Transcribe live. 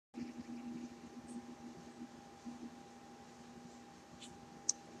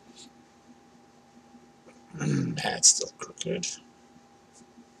That's still crooked.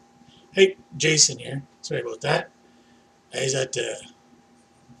 Hey, Jason here. Sorry about that. I just had to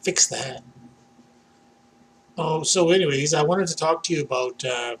fix that. Oh, so anyways, I wanted to talk to you about,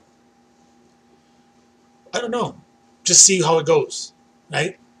 I don't know, just see how it goes,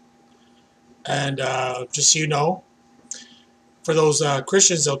 right? And just so you know, for those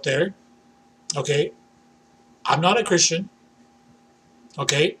Christians out there, okay, I'm not a Christian,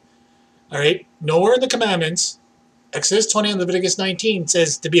 okay? All right, nowhere in the commandments, Exodus 20 and Leviticus 19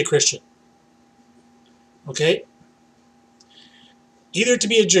 says to be a Christian, okay? Either to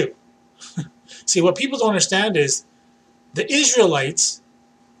be a Jew. See, what people don't understand is the Israelites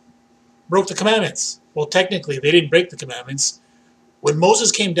broke the commandments. Well, technically, they didn't break the commandments. When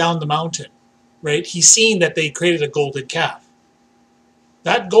Moses came down the mountain, right, he seen that they created a golden calf.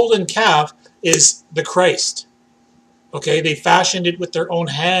 That golden calf is the Christ. Okay, they fashioned it with their own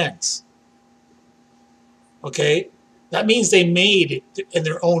hands. Okay, that means they made it in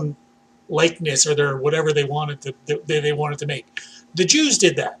their own likeness or their whatever they wanted to make. The Jews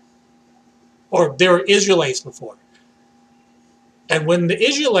did that, or they were Israelites before. And when the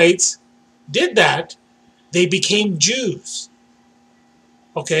Israelites did that, they became Jews.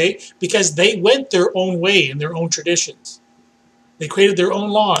 Okay, because they went their own way in their own traditions. They created their own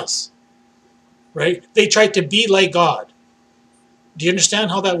laws, right? They tried to be like God. Do you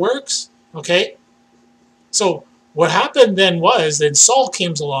understand how that works? Okay, so what happened then was, then Saul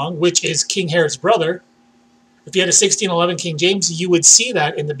came along, which is King Herod's brother. If you had a 1611 King James, you would see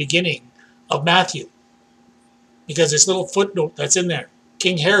that in the beginning of Matthew, because this little footnote that's in there.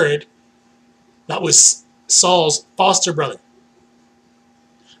 King Herod, that was Saul's foster brother.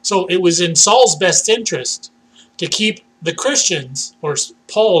 So it was in Saul's best interest to keep the Christians, or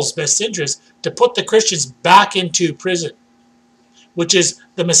Paul's best interest, to put the Christians back into prison, which is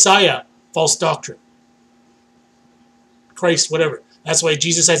the Messiah, false doctrine. Christ, whatever. That's why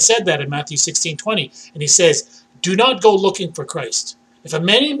Jesus had said that in Matthew 16:20. And he says, do not go looking for Christ. If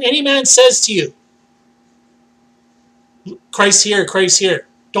any man says to you, Christ here,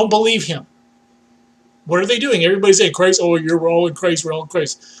 don't believe him. What are they doing? Everybody's saying, Christ, oh, we're all in Christ, we're all in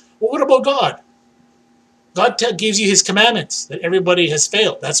Christ. Well, what about God? God gives you his commandments that everybody has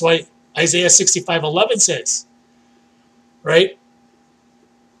failed. That's why Isaiah 65:11 says, right?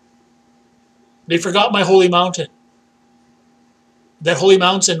 They forgot my holy mountain. That holy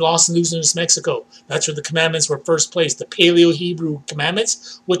mountain, Los Lunas, Mexico. That's where the commandments were first placed. The Paleo-Hebrew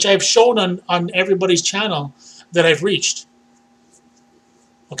commandments, which I've shown on everybody's channel that I've reached.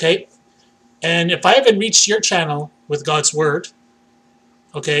 Okay? And if I haven't reached your channel with God's word,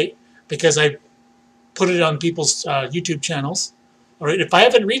 okay, because I put it on people's YouTube channels, all right, if I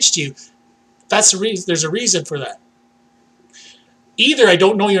haven't reached you, that's the reason. There's a reason for that. Either I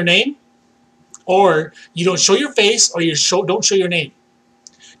don't know your name, or you don't show your face, or you don't show your name.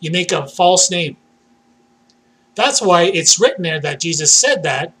 You make a false name. That's why it's written there that Jesus said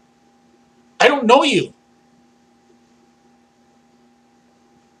that, I don't know you.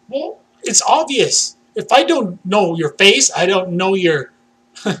 Well, it's obvious. If I don't know your face, I don't know your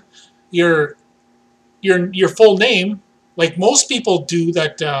your full name, like most people do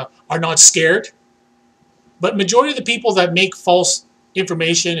that are not scared. But majority of the people that make false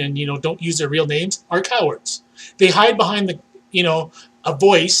information and don't use their real names are cowards. They hide behind a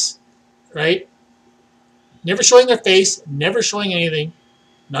voice, right? Never showing their face, never showing anything,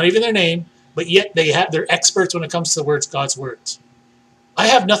 not even their name, but yet they're experts when it comes to the words, God's words. I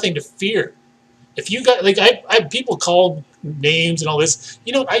have nothing to fear. If you got, like, I have people call names and all this.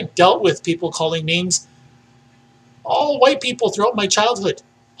 I dealt with people calling names, all white people throughout my childhood.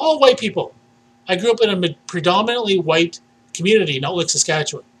 All white people. I grew up in a predominantly white community in Outlook,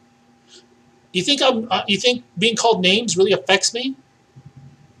 Saskatchewan. You think being called names really affects me?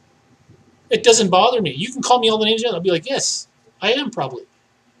 It doesn't bother me. You can call me all the names you want. I'll be like, yes, I am probably.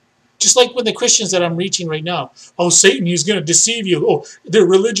 Just like with the Christians that I'm reaching right now. Oh, Satan, he's going to deceive you. Oh, they're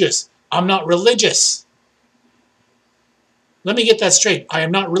religious. I'm not religious. Let me get that straight. I am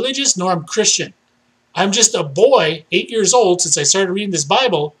not religious, nor I'm Christian. I'm just a boy, 8 years old, since I started reading this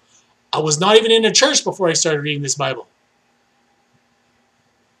Bible. I was not even in a church before I started reading this Bible.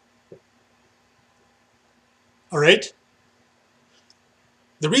 All right?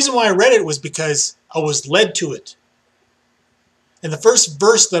 The reason why I read it was because I was led to it. And the first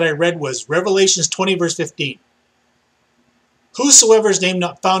verse that I read was Revelations 20, verse 15. Whosoever's name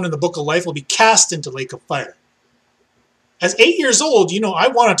not found in the book of life will be cast into the lake of fire. As 8 years old, I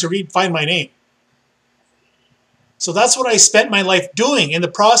wanted to find my name. So that's what I spent my life doing. In the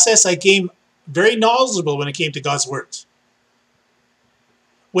process, I became very knowledgeable when it came to God's words.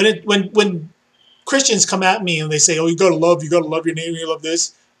 When Christians come at me and they say, oh, you got to love your neighbor, you love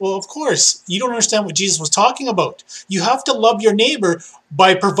this. Well, of course, you don't understand what Jesus was talking about. You have to love your neighbor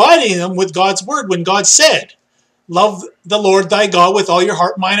by providing them with God's word. When God said, love the Lord thy God with all your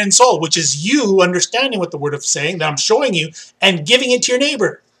heart, mind, and soul, which is you understanding what the word is saying, that I'm showing you, and giving it to your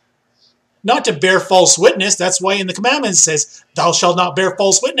neighbor. Not to bear false witness. That's why in the commandments it says, thou shalt not bear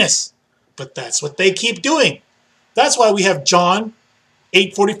false witness. But that's what they keep doing. That's why we have John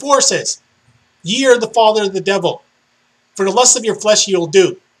 8:44 says, ye are the father of the devil. For the lust of your flesh ye will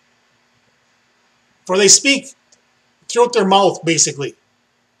do. For they speak throughout their mouth, basically,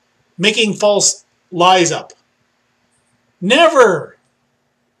 making false lies up. Never,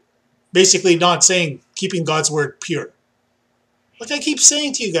 basically not saying, keeping God's word pure. Like I keep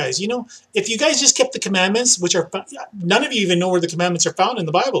saying to you guys, if you guys just kept the commandments, which are, none of you even know where the commandments are found in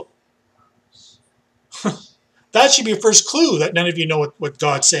the Bible. That should be your first clue that none of you know what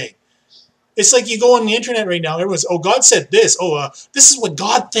God's saying. It's like you go on the internet right now, everyone's, oh, God said this. Oh, this is what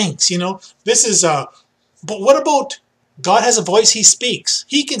God thinks, This is, but what about God has a voice, he speaks.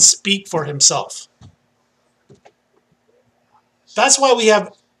 He can speak for himself. That's why we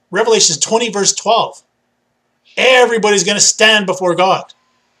have Revelation 20 verse 12. Everybody's going to stand before God.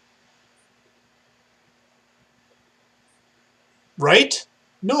 Right?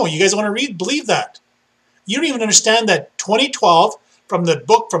 No, you guys want to believe that. You don't even understand that 2012, from the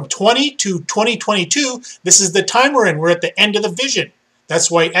book from 20 to 2022, this is the time we're in. We're at the end of the vision. That's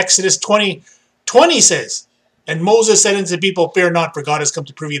why Exodus 20:20 says, and Moses said unto the people, fear not, for God has come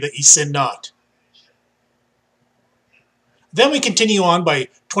to prove you that ye sin not. Then we continue on by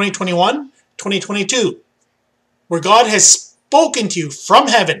 2021, 2022, where God has spoken to you from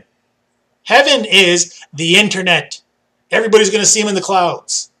heaven. Heaven is the internet. Everybody's going to see him in the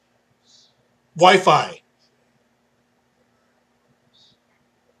clouds. Wi-Fi.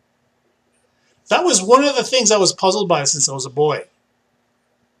 That was one of the things I was puzzled by since I was a boy.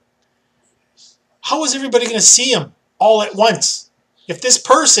 How is everybody going to see him all at once? If this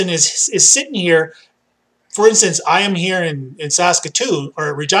person is sitting here, for instance, I am here in Saskatoon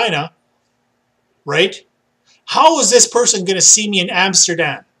or Regina, right? How is this person going to see me in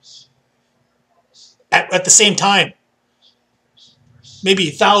Amsterdam at the same time? Maybe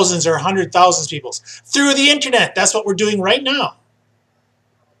thousands or 100,000 people through the internet. That's what we're doing right now.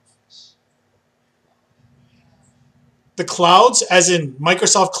 The clouds, as in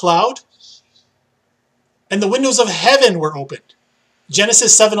Microsoft Cloud, and the windows of heaven were opened.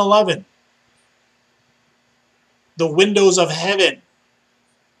 Genesis 7:11. The windows of heaven.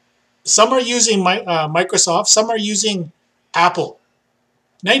 Some are using Microsoft, some are using Apple.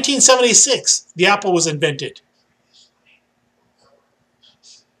 1976, the Apple was invented.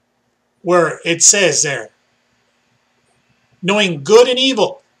 Where it says there, knowing good and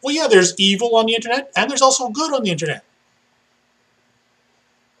evil. Well, yeah, there's evil on the internet, and there's also good on the internet.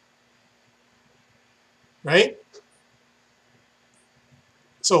 Right?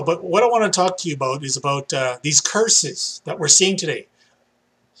 So, but what I want to talk to you about is about these curses that we're seeing today.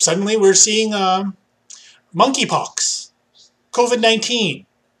 Suddenly we're seeing monkeypox, COVID-19,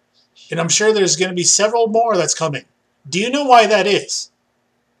 and I'm sure there's going to be several more that's coming. Do you know why that is?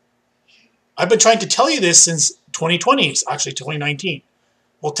 I've been trying to tell you this since 2020, it's actually 2019.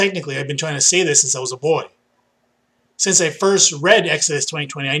 Well, technically, I've been trying to say this since I was a boy. Since I first read Exodus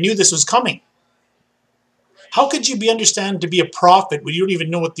 20:20, I knew this was coming. How could you understand to be a prophet when you don't even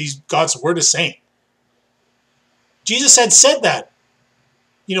know what God's word is saying? Jesus had said that.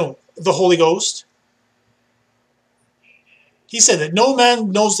 The Holy Ghost. He said that no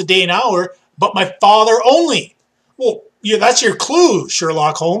man knows the day and hour but my Father only. Well, yeah, that's your clue,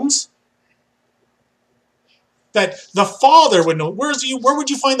 Sherlock Holmes. That the Father would know. Where would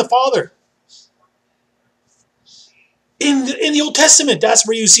you find the Father? In the Old Testament, that's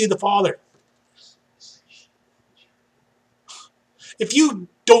where you see the Father. If you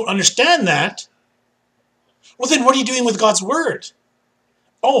don't understand that, well, then what are you doing with God's word?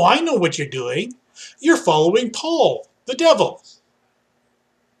 Oh, I know what you're doing. You're following Paul, the devil.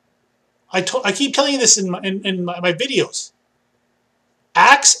 I keep telling you this in my videos.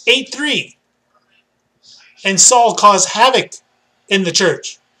 Acts 8:3. And Saul caused havoc in the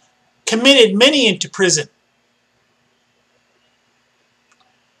church, committed many into prison.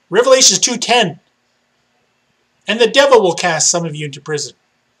 Revelation 2:10. And the devil will cast some of you into prison.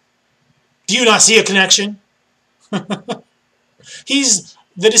 Do you not see a connection? He's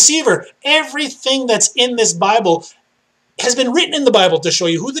the deceiver. Everything that's in this Bible has been written in the Bible to show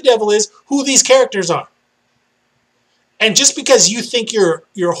you who the devil is, who these characters are. And just because you think you're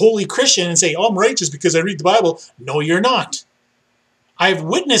a holy Christian and say, oh, I'm righteous because I read the Bible. No, you're not. I've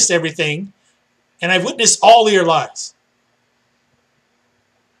witnessed everything And I've witnessed all your lies.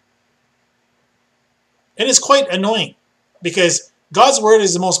 And it's quite annoying because God's word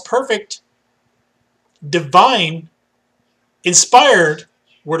is the most perfect, divine, inspired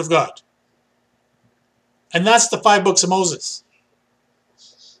word of God. And that's the 5 books of Moses.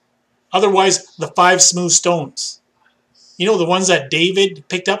 Otherwise, the 5 smooth stones. You know, the ones that David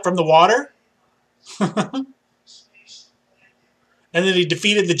picked up from the water? And then he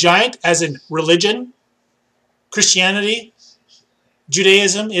defeated the giant, as in religion, Christianity,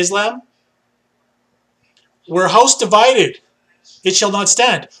 Judaism, Islam. Were a house divided, it shall not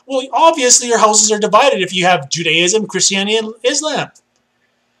stand. Well, obviously your houses are divided if you have Judaism, Christianity, and Islam.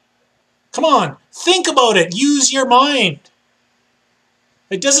 Come on, think about it. Use your mind.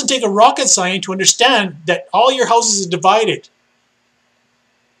 It doesn't take a rocket science to understand that all your houses are divided.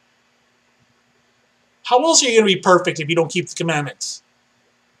 How else are you going to be perfect if you don't keep the commandments?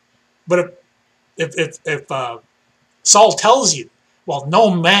 But if Saul tells you, well,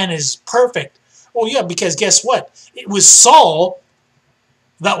 no man is perfect. Well, yeah, because guess what? It was Saul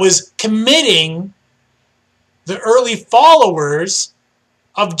that was committing the early followers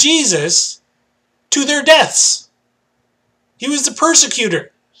of Jesus to their deaths. He was the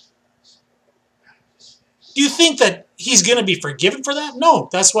persecutor. Do you think that he's going to be forgiven for that? No.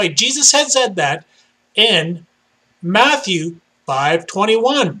 That's why Jesus had said that in Matthew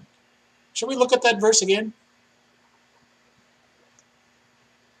 5:21. Should we look at that verse again?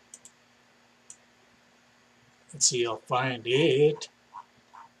 Let's see, I'll find it.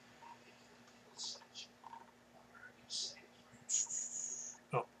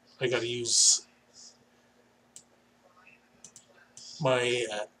 Oh, I got to use my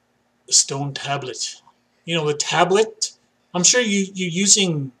stone tablet. You know, the tablet? I'm sure you're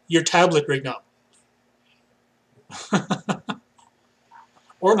using your tablet right now.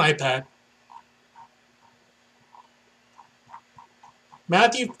 Or an iPad.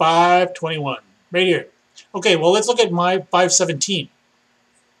 Matthew 5:21. Right here. Okay, well, let's look at my 5:17.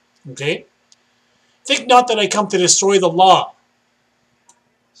 Okay? Think not that I come to destroy the law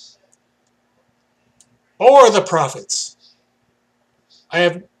or the prophets.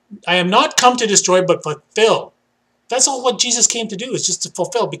 I am not come to destroy, but fulfill. That's all what Jesus came to do, is just to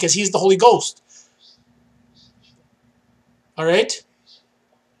fulfill, because he's the Holy Ghost. All right?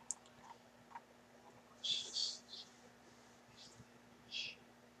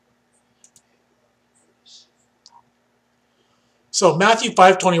 So Matthew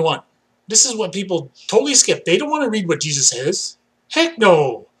 5:21. This is what people totally skip. They don't want to read what Jesus says. Heck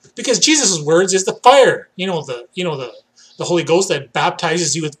no. Because Jesus' words is the fire. The Holy Ghost that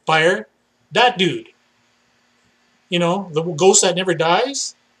baptizes you with fire. That dude. You know, the ghost that never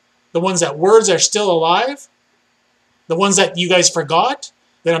dies. The ones that words are still alive. The ones that you guys forgot,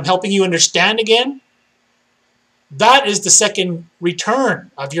 that I'm helping you understand again. That is the second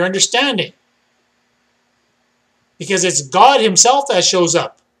return of your understanding. Because it's God himself that shows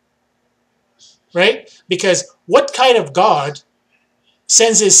up. Right? Because what kind of God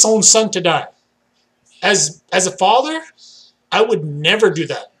sends his own son to die? As a father, I would never do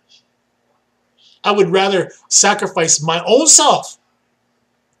that. I would rather sacrifice my own self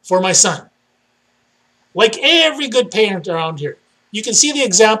for my son. Like every good parent around here. You can see the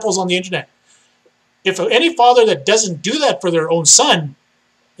examples on the internet. If any father that doesn't do that for their own son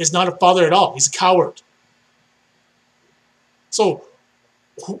is not a father at all. He's a coward. So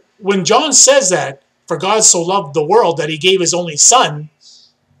when John says that, for God so loved the world that he gave his only son,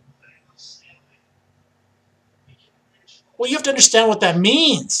 well, you have to understand what that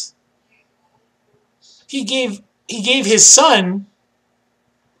means. He gave his son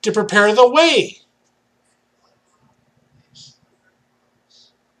to prepare the way.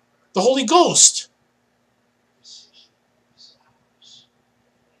 The Holy Ghost.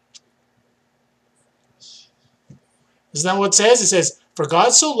 Isn't that what it says? It says, for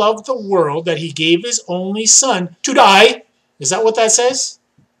God so loved the world that he gave his only son to die. Is that what that says?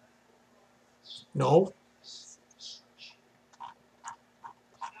 No.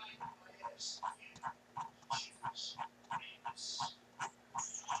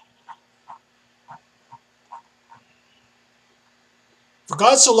 For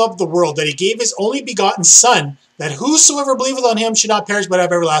God so loved the world that he gave his only begotten son, that whosoever believeth on him should not perish but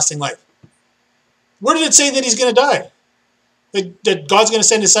have everlasting life. Where did it say that he's going to die? That God's going to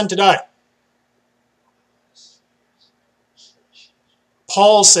send his son to die?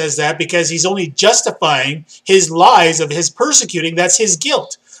 Paul says that because he's only justifying his lies of his persecuting. That's his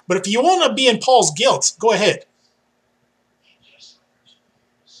guilt. But if you want to be in Paul's guilt, go ahead.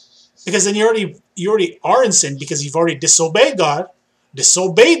 Because then you already are in sin, because you've already disobeyed God,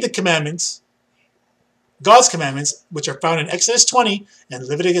 disobeyed the commandments, God's commandments, which are found in Exodus 20 and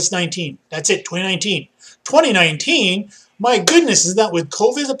Leviticus 19. That's it, 2019. 2019, my goodness, isn't that when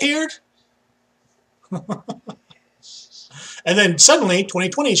COVID appeared? And then suddenly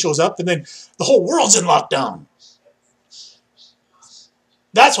 2020 shows up, and then the whole world's in lockdown.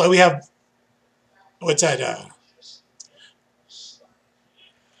 That's why we have, what's that,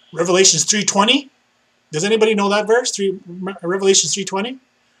 Revelations 3:20? Does anybody know that verse? Revelations 3:20?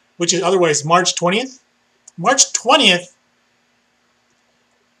 Which is otherwise March 20th. March 20th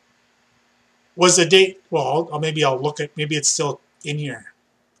was the date. Well, maybe I'll look at, maybe it's still in here.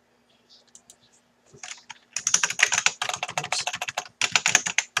 Oops.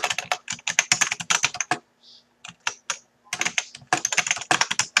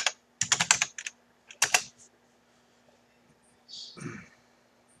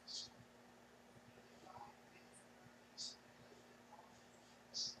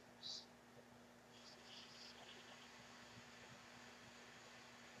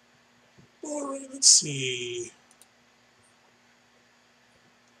 All right, let's see.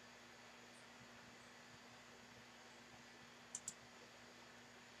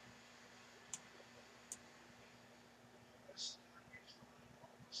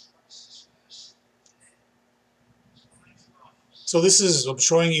 So this is, I'm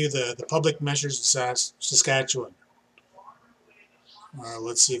showing you the public measures of Saskatchewan.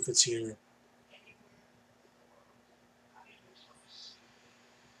 Let's see if it's here.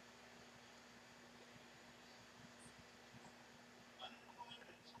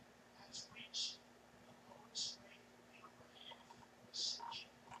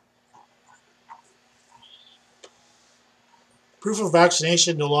 Proof of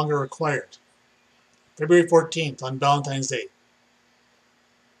vaccination no longer required. February 14th on Valentine's Day.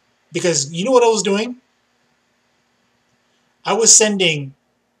 Because you know what I was doing? I was sending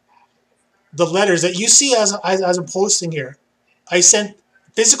the letters that you see as I'm posting here. I sent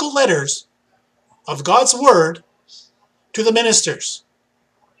physical letters of God's word to the ministers.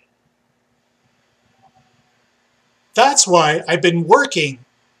 That's why I've been working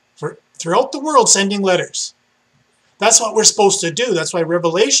throughout the world sending letters. That's what we're supposed to do. That's why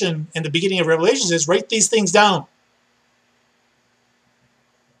Revelation, in the beginning of Revelation, says, write these things down.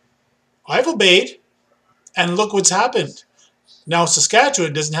 I've obeyed, and look what's happened. Now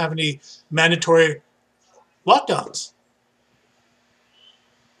Saskatchewan doesn't have any mandatory lockdowns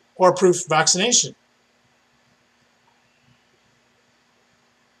or proof vaccination.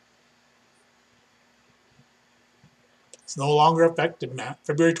 It's no longer effective now,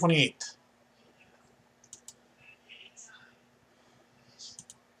 February 28th.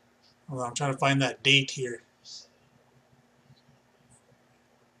 Well, I'm trying to find that date here.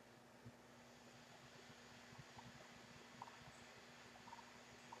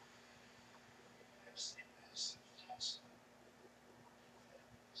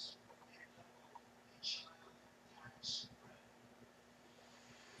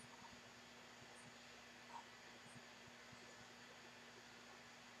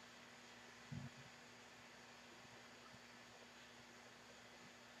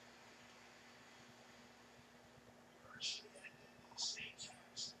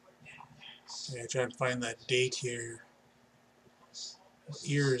 Yeah, trying to find that date here. What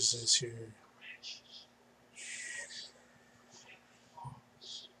year is this here?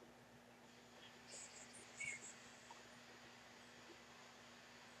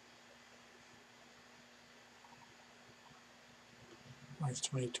 March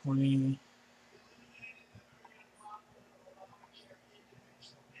 2020.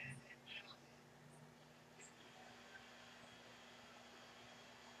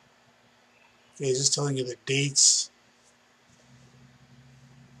 Okay, he's just telling you the dates.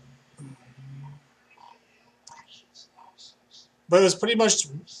 But it was pretty much,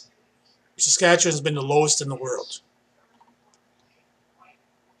 Saskatchewan's been the lowest in the world.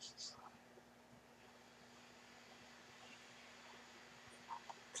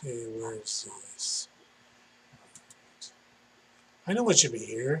 Okay, where is this? I know it should be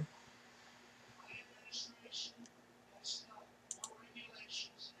here.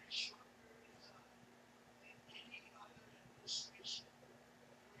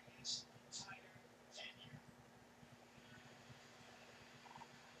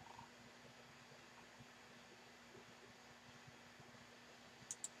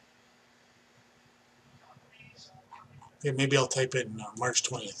 Okay, maybe I'll type in March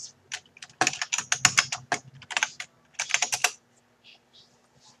 20th.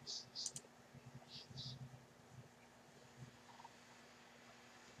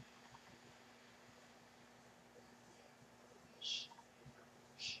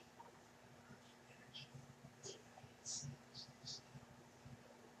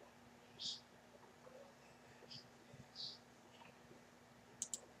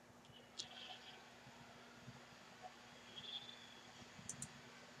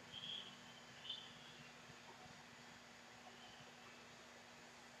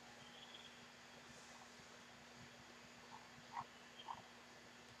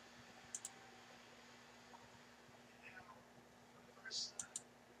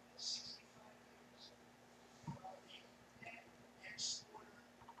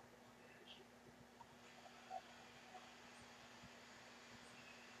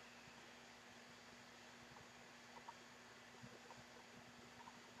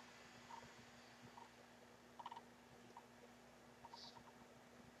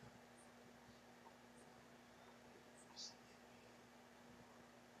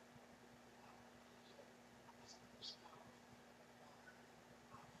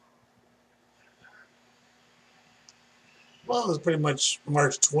 Well, it was pretty much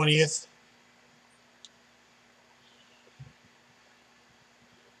March 20th.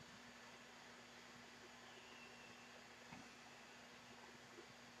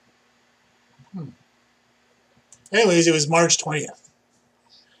 Anyways, it was March 20th,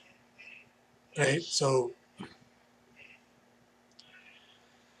 right? So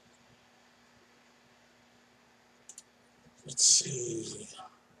let's see.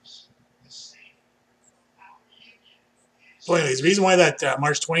 So anyways, the reason why that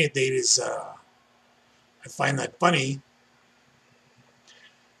March 20th date is, I find that funny,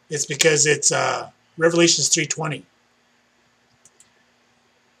 it's because it's Revelations 3:20.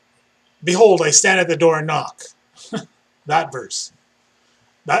 Behold, I stand at the door and knock. That verse.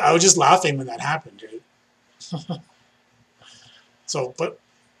 I was just laughing when that happened, right? So, but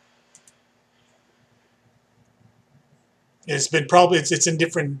it's been probably, it's in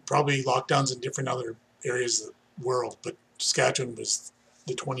different, probably lockdowns in different other areas of the world, but Saskatchewan was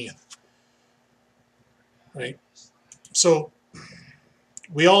the 20th, right? So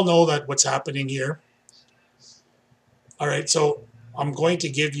we all know that what's happening here. All right, so I'm going to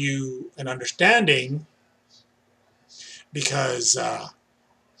give you an understanding because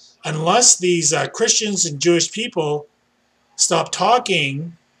unless these Christians and Jewish people stop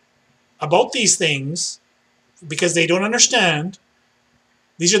talking about these things because they don't understand,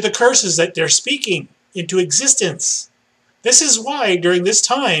 these are the curses that they're speaking into existence. This is why during this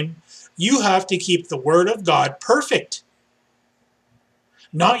time you have to keep the word of God perfect,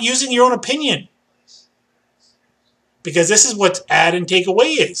 not using your own opinion, because this is what add and take away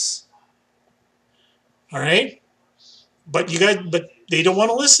is. All right? But they don't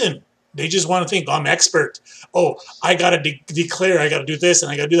want to listen. They just want to think, I'm expert. Oh, I got to declare, I got to do this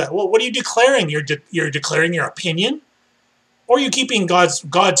and I got to do that. Well, what are you declaring? You're declaring your opinion? Or are you keeping God's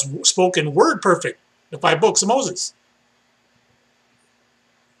spoken word perfect? The 5 books of Moses.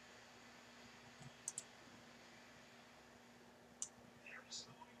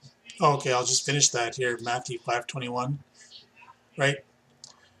 Okay, I'll just finish that here. Matthew 5:21. Right?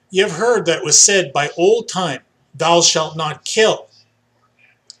 You have heard that it was said by old time, thou shalt not kill.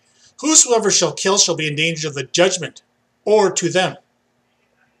 Whosoever shall kill shall be in danger of the judgment, or to them.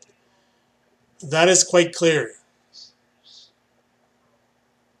 That is quite clear.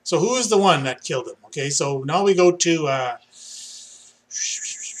 So who is the one that killed him? Okay, so now we go to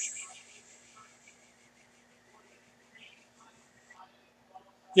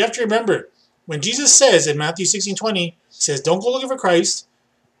you have to remember, when Jesus says in Matthew 16:20, he says, don't go looking for Christ,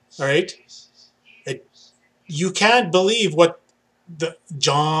 all right? You can't believe what the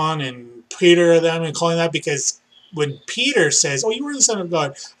John and Peter them and calling that, because when Peter says, oh, you are the Son of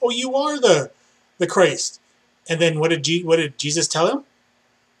God, oh, you are the Christ. And then what did Jesus tell him?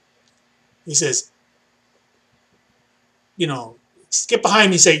 He says, skip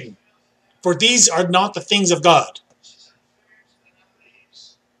behind me, Satan, for these are not the things of God.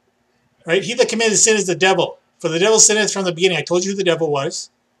 Right? He that committed sin is the devil. For the devil sinneth from the beginning. I told you who the devil was.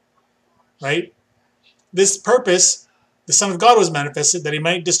 Right? This purpose, the Son of God was manifested that he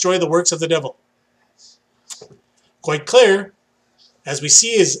might destroy the works of the devil. Quite clear, as we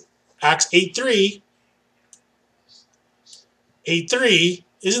see is Acts 8:3. 8:3,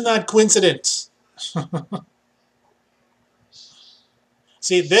 isn't that coincidence?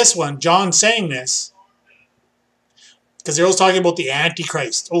 See, this one, John saying this, because they're always talking about the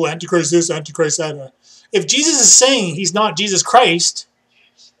Antichrist. Oh, Antichrist this, Antichrist that. If Jesus is saying he's not Jesus Christ,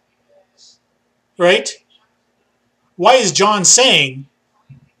 right? Why is John saying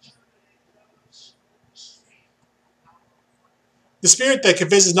the spirit that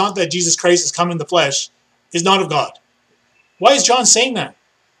convinces not that Jesus Christ has come in the flesh is not of God? Why is John saying that?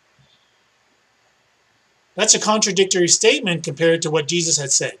 That's a contradictory statement compared to what Jesus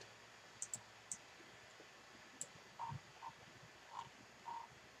had said.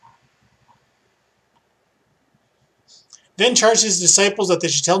 Then charged his disciples that they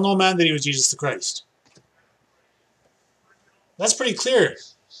should tell no man that he was Jesus the Christ. That's pretty clear.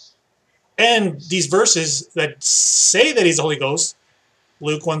 And these verses that say that he's the Holy Ghost,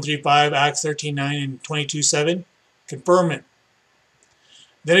 Luke 1:35, Acts 13:9, and 22:7, confirm it.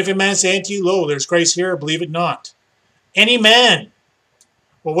 Then if a man say unto you, lo, there's Christ here, believe it not. Any man.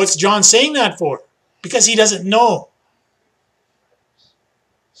 Well, what's John saying that for? Because he doesn't know.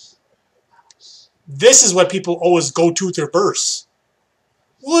 This is what people always go to with their verse.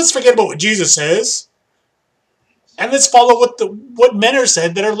 Well, let's forget about what Jesus says, and let's follow what men are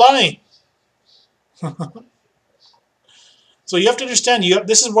said that are lying. So you have to understand,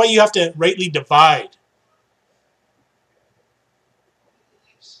 this is why you have to rightly divide.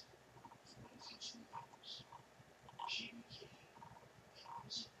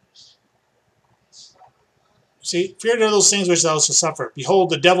 See, fear not those things which thou shalt suffer.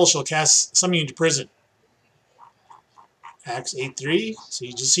 Behold, the devil shall cast some of you into prison. Acts 8:3. So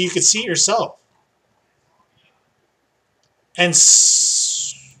you can see it yourself. And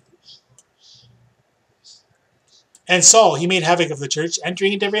Saul, he made havoc of the church,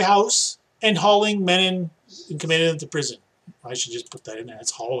 entering into every house and hauling men in and committing them to prison. I should just put that in there.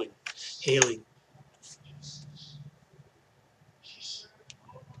 It's hauling, hailing.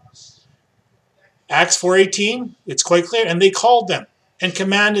 Acts 4:18, it's quite clear. And they called them and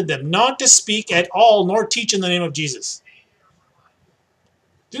commanded them not to speak at all, nor teach in the name of Jesus.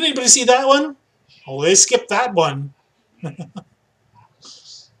 Did anybody see that one? Oh, they skipped that one.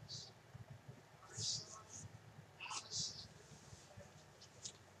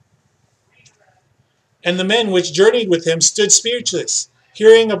 And the men which journeyed with him stood speechless,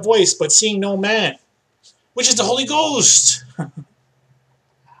 hearing a voice, but seeing no man, which is the Holy Ghost.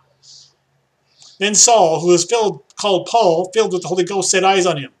 Then Saul, who was called Paul, filled with the Holy Ghost, set eyes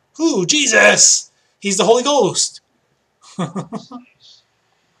on him. Who? Jesus! He's the Holy Ghost.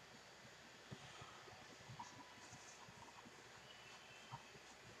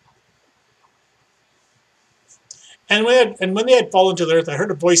 And when they had fallen to the earth, I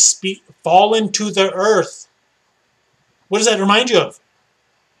heard a voice speak, fallen to the earth. What does that remind you of?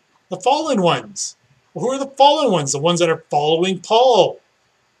 The fallen ones. Well, who are the fallen ones? The ones that are following Paul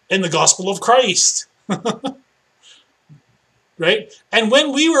in the gospel of Christ. Right? And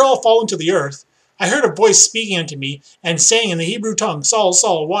when we were all fallen to the earth, I heard a voice speaking unto me and saying in the Hebrew tongue, Saul,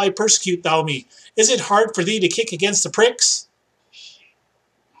 Saul, why persecute thou me? Is it hard for thee to kick against the pricks?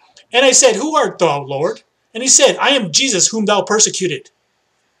 And I said, who art thou, Lord? And he said, I am Jesus whom thou persecuted.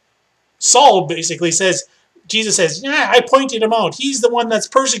 Saul basically says, Jesus says, yeah, I pointed him out. He's the one that's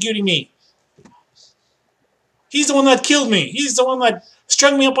persecuting me. He's the one that killed me. He's the one that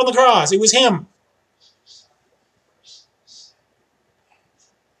strung me up on the cross. It was him.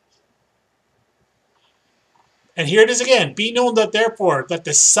 And here it is again. Be known that therefore, that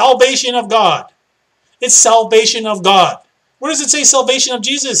the salvation of God, it's salvation of God. Where does it say salvation of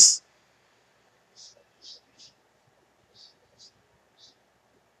Jesus?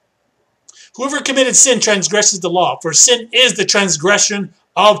 Whoever committed sin transgresses the law, for sin is the transgression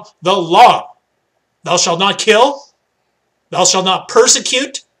of the law. Thou shalt not kill. Thou shalt not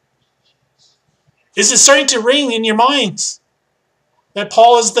persecute. Is it starting to ring in your minds that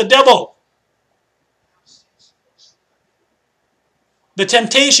Paul is the devil? The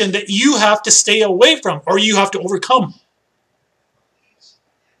temptation that you have to stay away from or you have to overcome.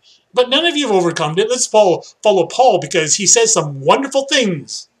 But none of you have overcome it. Let's follow Paul because he says some wonderful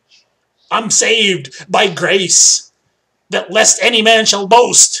things. I'm saved by grace, that lest any man shall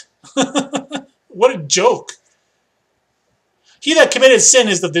boast. What a joke. He that committed sin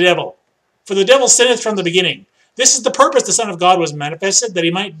is of the devil, for the devil sinneth from the beginning. This is the purpose the Son of God was manifested, that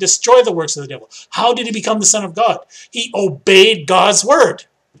he might destroy the works of the devil. How did he become the Son of God? He obeyed God's word.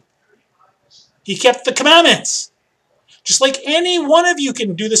 He kept the commandments. Just like any one of you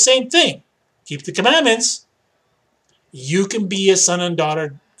can do the same thing. Keep the commandments. You can be a son and daughter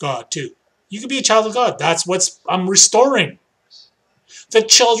of God too. You can be a child of God. That's what I'm restoring. The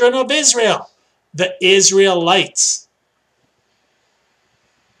children of Israel. The Israelites.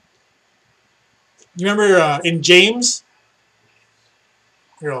 You remember in James?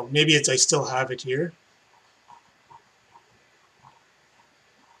 Maybe I still have it here.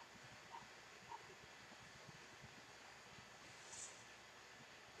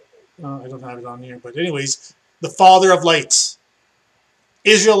 I don't have it on here, but anyways, the father of lights.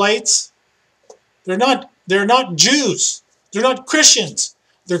 Israelites, they're not Jews. They're not Christians.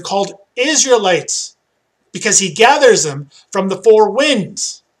 They're called Israelites because he gathers them from the four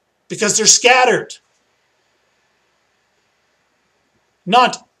winds because they're scattered.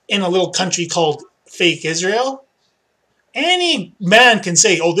 Not in a little country called fake Israel. Any man can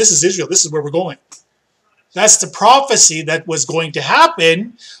say, oh, this is Israel. This is where we're going. That's the prophecy that was going to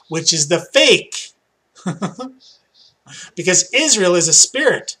happen, which is the fake. Because Israel is a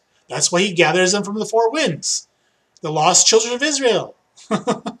spirit. That's why he gathers them from the four winds. The lost children of Israel.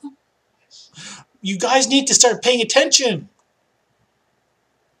 You guys need to start paying attention.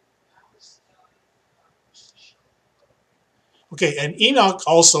 Okay, and Enoch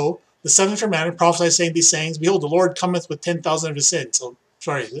also, the seventh from Adam, prophesied saying these sayings, behold, the Lord cometh with 10,000 of his saints. So,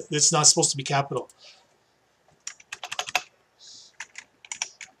 sorry, it's not supposed to be capital.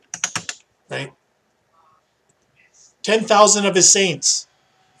 Right? 10,000 of his saints.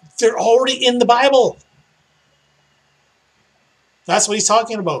 They're already in the Bible. That's what he's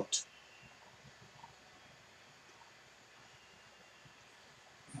talking about.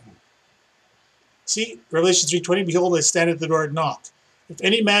 See, Revelation 3:20, behold, I stand at the door and knock. If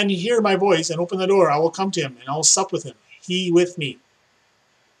any man hear my voice and open the door, I will come to him, and I will sup with him, he with me.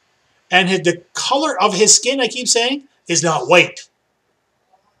 And the color of his skin, I keep saying, is not white.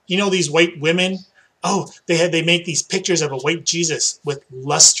 You know these white women? Oh, they make these pictures of a white Jesus with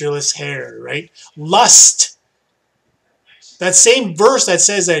lustreless hair, right? Lust. That same verse that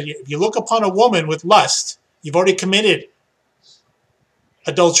says that if you look upon a woman with lust, you've already committed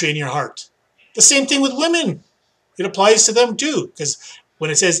adultery in your heart. The same thing with women. It applies to them too, because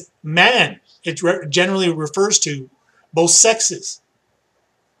when it says man, it generally refers to both sexes.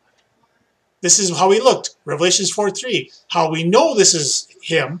 This is how he looked. Revelations 4:3. How we know this is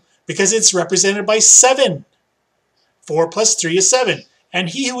him, because it's represented by 7. 4 plus 3 is 7. And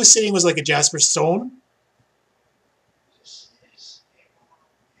he who was sitting was like a jasper stone.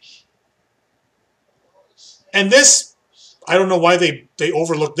 And this, I don't know why they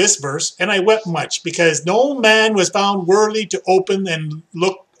overlooked this verse. And I wept much, because no man was found worthy to open and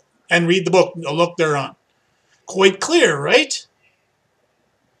look and read the book, look thereon. Quite clear, right?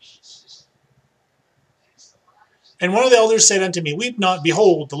 And one of the elders said unto me, weep not,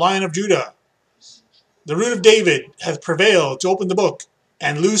 behold, the Lion of Judah, the root of David, hath prevailed to open the book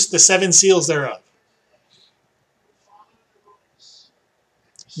and loose the 7 seals thereof.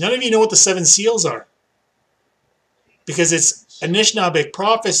 None of you know what the 7 seals are, because it's Anishnabic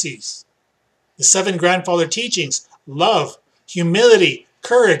prophecies, the 7 grandfather teachings: love, humility,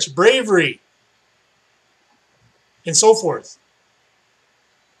 courage, bravery, and so forth.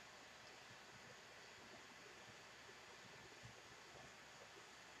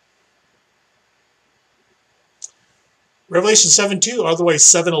 Revelation 7:2, otherwise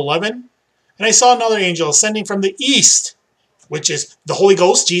 7:11. And I saw another angel ascending from the east, which is the Holy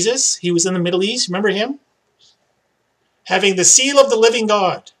Ghost, Jesus. He was in the Middle East. Remember him? Having the seal of the living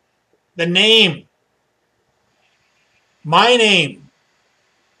God, the name, my name.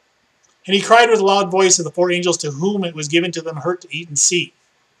 And he cried with a loud voice to the 4 angels to whom it was given to them hurt to eat and see.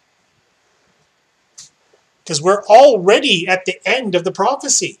 Because we're already at the end of the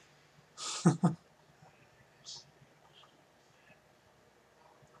prophecy.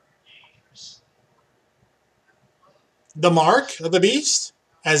 The mark of the beast,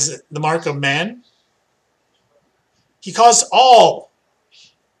 as the mark of man, he caused all.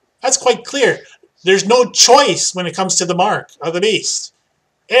 That's quite clear. There's no choice when it comes to the mark of the beast.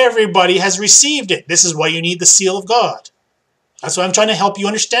 Everybody has received it. This is why you need the seal of God. That's what I'm trying to help you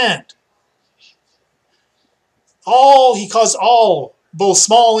understand. All, he caused all, both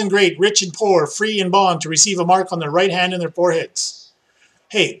small and great, rich and poor, free and bond, to receive a mark on their right hand and their foreheads.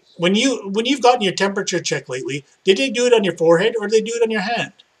 Hey, when you've gotten your temperature check lately, did they do it on your forehead or did they do it on your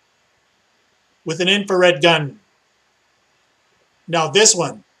hand? With an infrared gun. Now this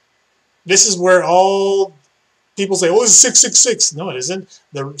one, this is where all people say, oh, it's 666. No, it isn't.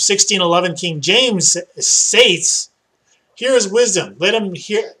 The 1611 King James saith, here is wisdom. Let him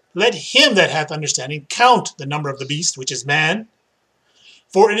that hath understanding count the number of the beast, which is man.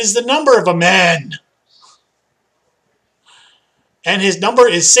 For it is the number of a man. And his number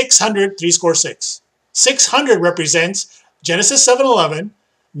is 600, 6. 600 represents Genesis 7:11.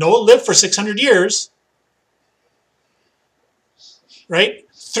 Noah lived for 600 years. Right?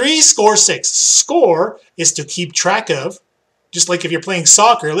 6. Score is to keep track of. Just like if you're playing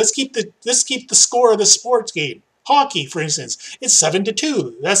soccer, let's keep the score of the sports game. Hockey, for instance, it's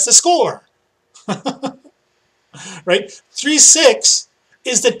 7-2. That's the score. Right? 6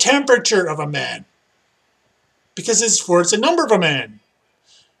 is the temperature of a man, because it's a number of a man.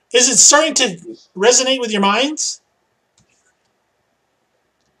 Is it starting to resonate with your minds?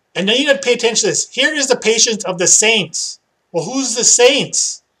 And now you got to pay attention to this. Here is the patience of the saints. Well, who's the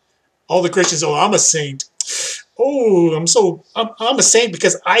saints? All the Christians, oh, I'm a saint. Oh, I'm a saint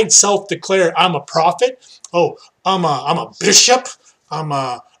because I self-declare I'm a prophet. Oh, I'm a bishop. I'm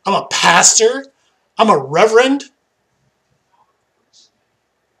a pastor. I'm a reverend.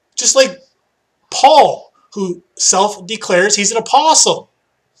 Just like Paul, who self-declares he's an apostle.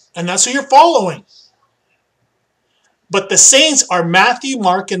 And that's who you're following. But the saints are Matthew,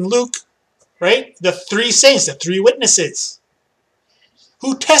 Mark, and Luke, right? The 3 saints, the 3 witnesses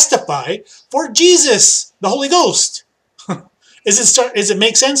who testify for Jesus, the Holy Ghost. Does it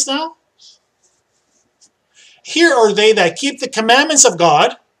make sense now? Here are they that keep the commandments of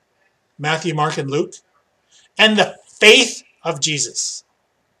God, Matthew, Mark, and Luke, and the faith of Jesus.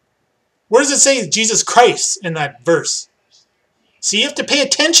 Where does it say Jesus Christ in that verse? See, you have to pay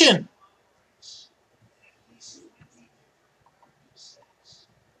attention.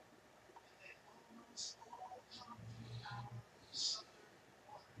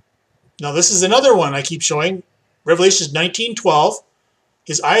 Now this is another one I keep showing. Revelation 19:12.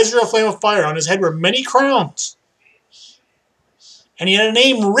 His eyes were a flame of fire. On his head were many crowns. And he had a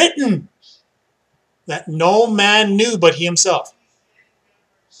name written that no man knew but he himself.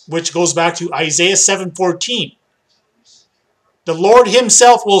 Which goes back to Isaiah 7:14. The Lord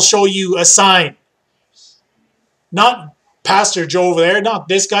himself will show you a sign. Not Pastor Joe over there, not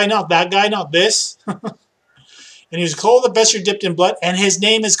this guy, not that guy, not this. And he was clothed with vesture dipped in blood, and his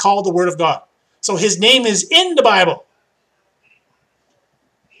name is called the Word of God. So his name is in the Bible.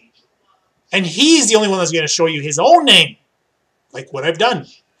 And he's the only one that's going to show you his own name, like what I've done.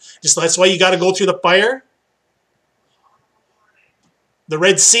 Just that's why you got to go through the fire. The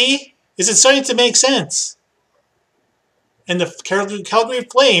Red Sea. Is it starting to make sense? And the Calgary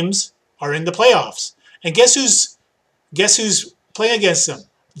Flames are in the playoffs. And guess who's playing against them?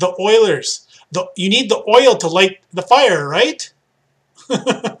 The Oilers. You need the oil to light the fire, right?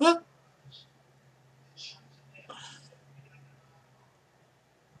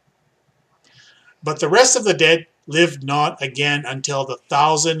 But the rest of the dead lived not again until the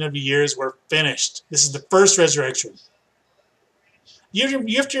 1,000 of years were finished. This is the first resurrection. You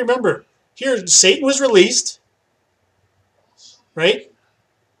have to remember, here Satan was released, right?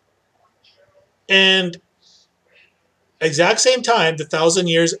 And exact same time, the 1,000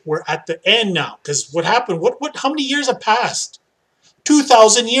 years were at the end now. Because what happened? How many years have passed?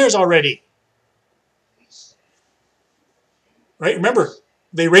 2,000 years already. Right? Remember,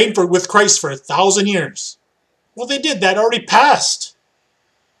 they reigned with Christ for 1,000 years. Well, they did. That already passed.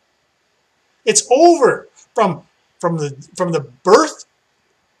 It's over from the birth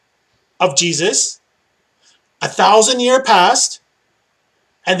of Jesus. 1,000 years passed,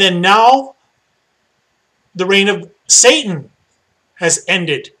 and then now the reign of Satan has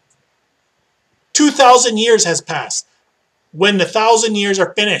ended. 2,000 years has passed. When the 1,000 years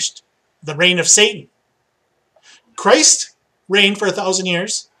are finished, the reign of Satan. Christ reigned for 1,000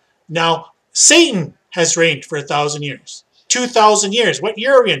 years. Now Satan has reigned for 1,000 years. 2,000 years. What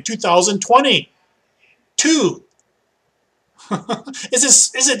year are we in? 2022. Is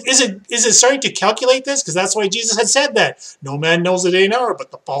it starting to calculate this? Because that's why Jesus had said that. No man knows the day and hour,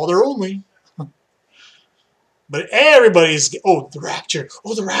 but the Father only. But everybody's, the rapture.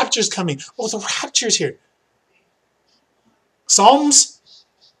 Oh, the rapture's coming. Oh, the rapture's here. Psalms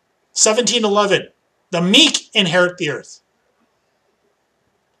 17:11. The meek inherit the earth.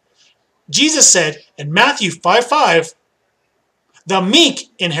 Jesus said in Matthew 5:5, the meek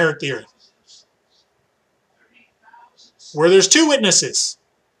inherit the earth. Where there's two witnesses,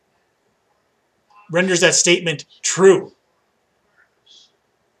 renders that statement true.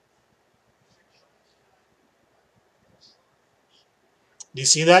 Do you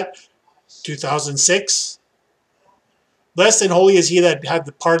see that? 2006. Blessed and holy is he that had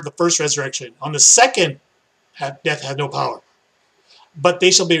the part of the first resurrection. On the second, death had no power. But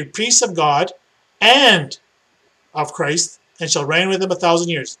they shall be priests of God and of Christ, and shall reign with him 1,000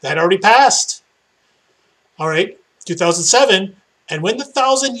 years. That already passed. All right, 2007. And when the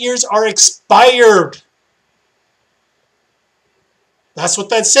 1,000 years are expired, that's what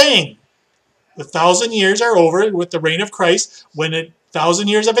that's saying. The 1,000 years are over with the reign of Christ. When 1,000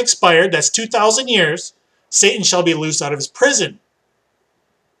 years have expired, that's 2,000 years, Satan shall be loosed out of his prison,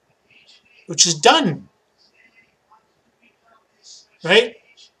 which is done. Right?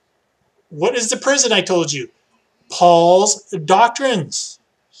 What is the prison I told you? Paul's doctrines.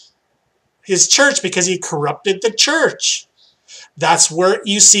 His church, because he corrupted the church. That's where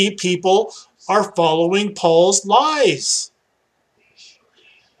you see people are following Paul's lies.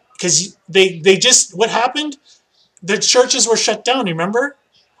 Because they just, what happened? The churches were shut down, remember?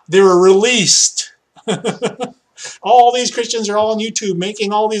 They were released. All these Christians are all on YouTube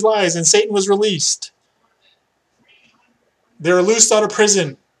making all these lies, and Satan was released. They were loosed out of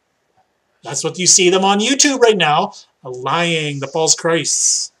prison. That's what you see them on YouTube right now, lying, the false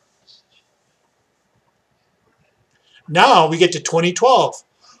Christs. Now we get to 2012.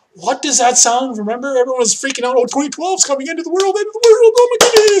 What does that sound? Remember, everyone was freaking out. Oh, 2012 is coming into the world, Oh my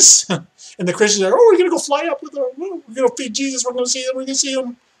goodness! And the Christians are, we're going to go fly up with them. We're going to feed Jesus. We're going to see him. We're going to see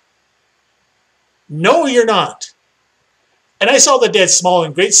him. No, you're not. And I saw the dead, small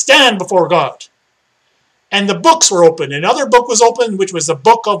and great, stand before God. And the books were open. Another book was open, which was the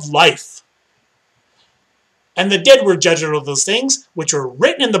book of life. And the dead were judged of those things which were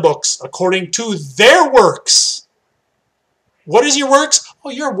written in the books according to their works. What is your works?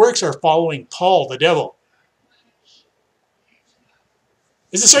 Oh, your works are following Paul, the devil.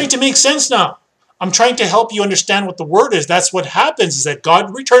 Is it starting to make sense now? I'm trying to help you understand what the word is. That's what happens, is that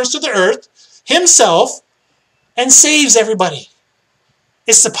God returns to the earth himself and saves everybody.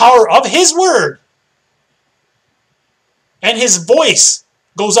 It's the power of his word. And his voice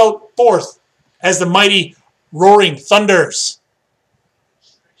goes out forth as the mighty roaring thunders.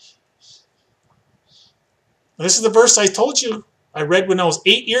 This is the verse I told you I read when I was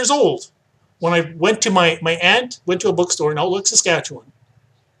 8 years old. When I went to my aunt, went to a bookstore in Outlook, Saskatchewan.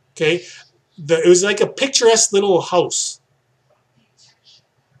 Okay, it was like a picturesque little house.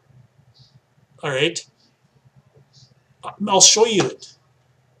 All right, I'll show you it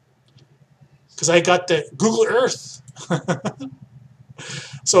because I got the Google Earth.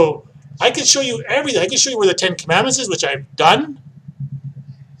 So I can show you everything. I can show you where the 10 Commandments is, which I've done.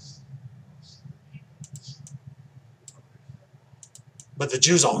 But the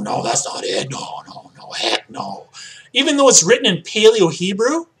Jews, oh no, that's not it. No, no, no, heck no. Even though it's written in Paleo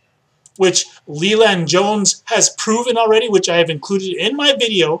Hebrew, which Leland Jones has proven already, which I have included in my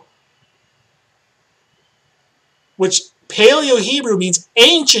video, which Paleo Hebrew means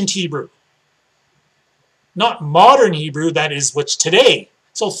ancient Hebrew, not modern Hebrew, that is which today.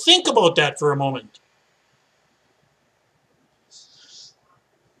 So think about that for a moment.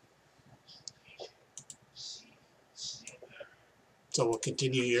 So we'll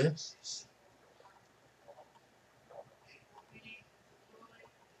continue here.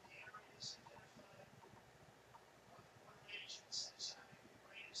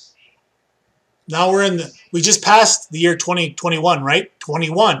 Now we just passed the year 2021, right?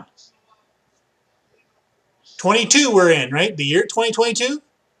 21. 22 we're in, right? The year 2022.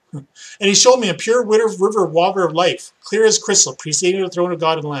 And he showed me a pure river water of life, clear as crystal, preceding the throne of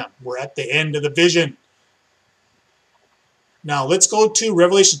God and Lamb. We're at the end of the vision. Now let's go to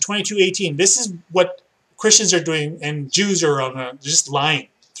Revelation 22:18. This is what Christians are doing and Jews are just lying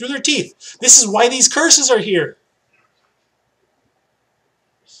through their teeth. This is why these curses are here.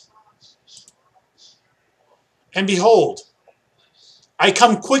 And behold, I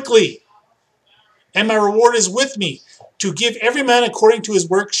come quickly, and my reward is with me, to give every man according to his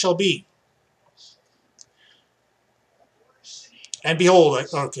work shall be. And behold,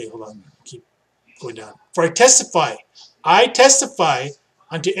 okay, hold on, keep going down. For I testify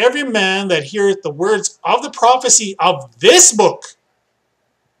unto every man that heareth the words of the prophecy of this book.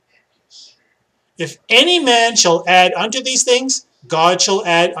 If any man shall add unto these things, God shall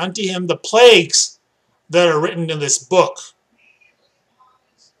add unto him the plagues that are written in this book.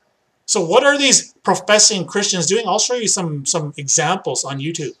 So what are these professing Christians doing? I'll show you some examples on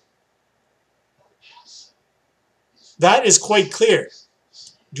YouTube. That is quite clear.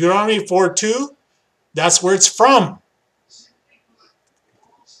 Deuteronomy 4:2, that's where it's from.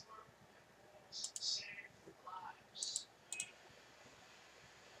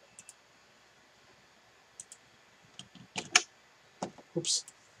 Oops.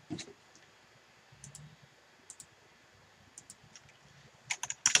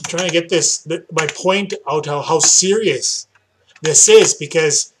 I'm trying to get my point out how serious this is,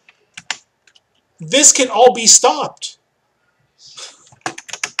 because this can all be stopped.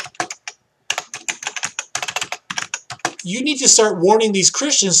 You need to start warning these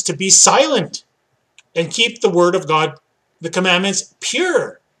Christians to be silent and keep the word of God, the commandments,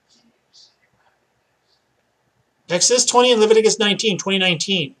 pure. Exodus 20 and Leviticus 19,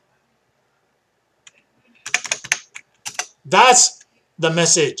 2019. That's the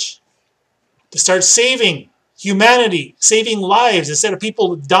message. To start saving humanity, saving lives, instead of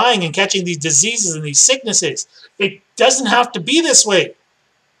people dying and catching these diseases and these sicknesses. It doesn't have to be this way.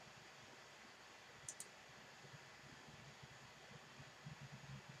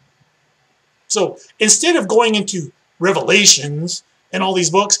 So instead of going into Revelations and all these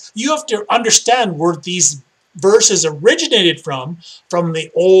books, you have to understand where these verses originated from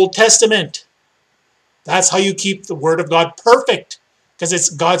the Old Testament. That's how you keep the word of God perfect, because it's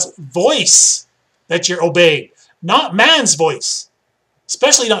God's voice that you're obeying, not man's voice,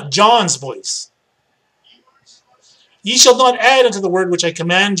 especially not John's voice. Ye shall not add unto the word which I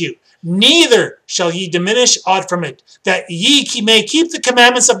command you, neither shall ye diminish aught from it, that ye may keep the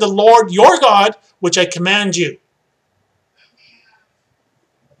commandments of the Lord your God, which I command you.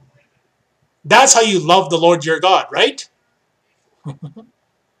 That's how you love the Lord your God, right?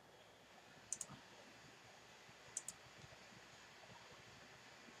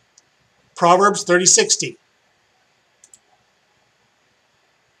 Proverbs 30:60.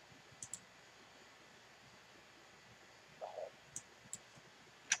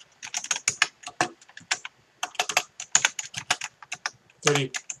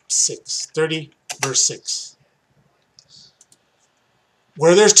 Verse 6.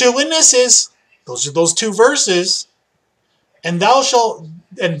 Where there's two witnesses, those are those two verses, and thou shalt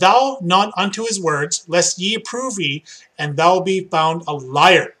and thou not unto his words, lest ye approve ye, and thou be found a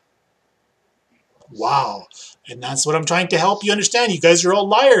liar. Wow. And that's what I'm trying to help you understand. You guys are all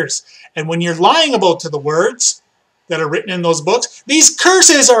liars. And when you're lying about to the words that are written in those books, these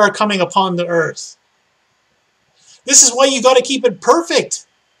curses are coming upon the earth. This is why you got to keep it perfect.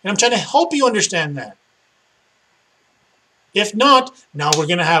 And I'm trying to help you understand that. If not, now we're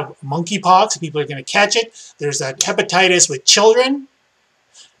going to have monkeypox. People are going to catch it. There's that hepatitis with children,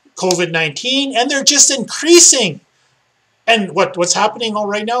 COVID-19, and they're just increasing. And what's happening all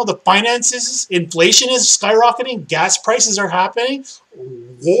right now? The finances, inflation is skyrocketing. Gas prices are happening.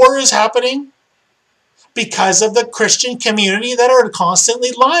 War is happening because of the Christian community that are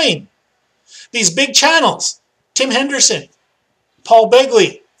constantly lying. These big channels, Tim Henderson, Paul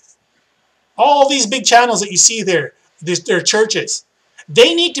Begley, all these big channels that you see there, their churches,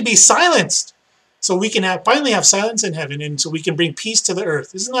 they need to be silenced so we can finally have silence in heaven, and so we can bring peace to the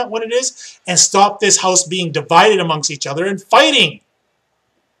earth. Isn't that what it is? And stop this house being divided amongst each other and fighting.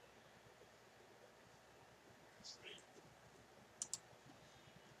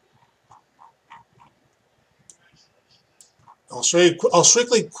 I'll show you. I'll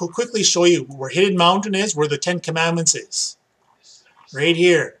quickly show you where Hidden Mountain is, where the Ten Commandments is. Right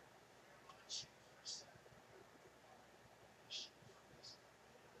here.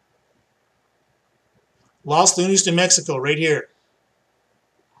 Los Lunas, New Mexico, right here.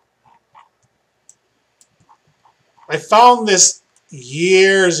 I found this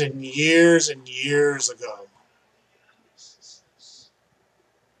years and years and years ago.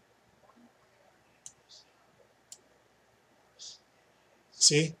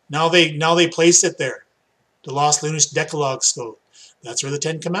 See, now they placed it there. The Los Lunas Decalogue School. That's where the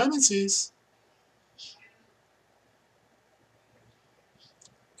Ten Commandments is.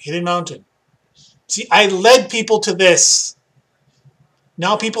 Hidden Mountain. See, I led people to this.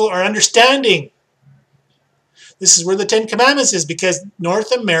 Now people are understanding. This is where the Ten Commandments is, because North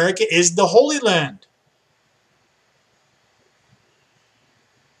America is the Holy Land.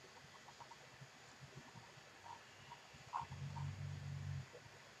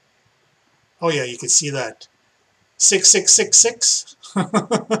 Oh yeah, you can see that. 6666.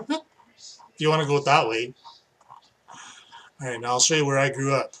 If you want to go that way. All right, now I'll show you where I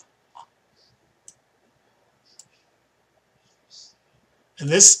grew up. In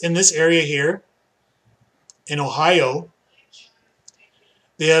this area here, in Ohio,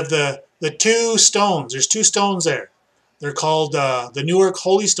 they have the two stones. There's two stones there. They're called the Newark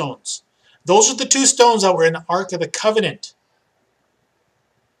Holy Stones. Those are the two stones that were in the Ark of the Covenant.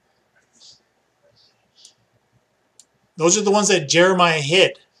 Those are the ones that Jeremiah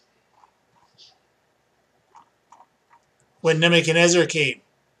hid when Nebuchadnezzar came.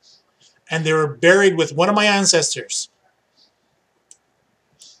 And they were buried with one of my ancestors.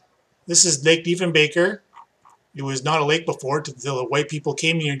 This is Lake Diefenbaker. It was not a lake before until the white people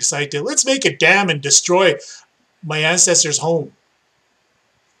came here and decided to, let's make a dam and destroy my ancestors' home.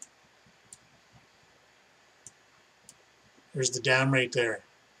 There's the dam right there.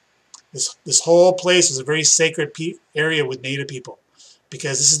 This whole place was a very sacred area with Native people,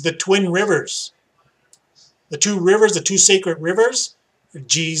 because this is the twin rivers. The two rivers, the two sacred rivers,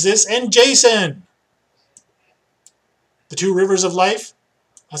 Jesus and Jason. The two rivers of life.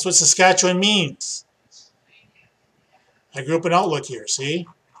 That's what Saskatchewan means. I grew up in Outlook here, see?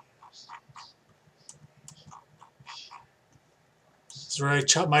 This is where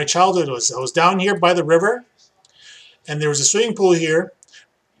my childhood was. I was down here by the river, and there was a swimming pool here.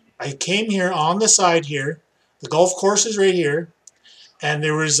 I came here on the side here. The golf course is right here, and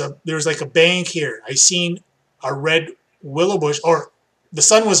there was like a bank here. I seen a red willow bush, or the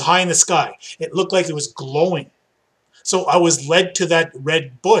sun was high in the sky. It looked like it was glowing. So I was led to that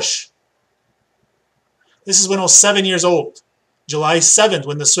red bush. This is when I was 7 years old. July 7th,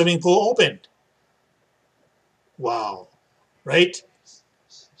 when the swimming pool opened. Wow. Right?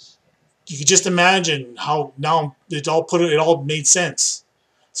 You could just imagine how now it all made sense.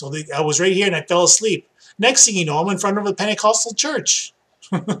 So I was right here and I fell asleep. Next thing you know, I'm in front of a Pentecostal church.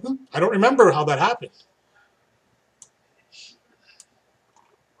 I don't remember how that happened.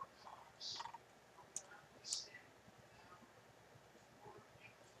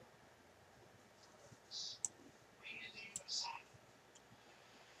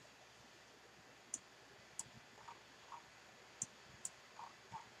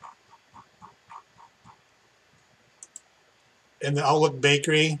 In the Outlook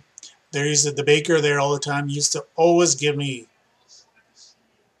Bakery, there used to, the baker there all the time used to always give me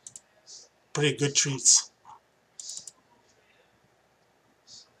pretty good treats.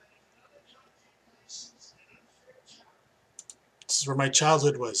 is where my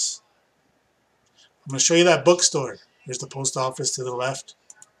childhood was. I'm going to show you that bookstore. Here's the post office to the left.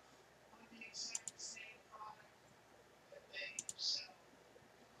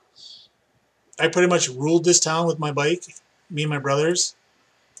 I pretty much ruled this town with my bike, me and my brothers.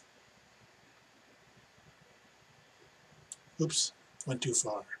 Oops, went too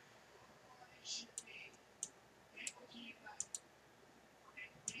far.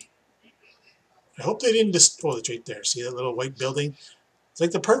 I hope they didn't just, oh, it's right there. See that little white building? It's like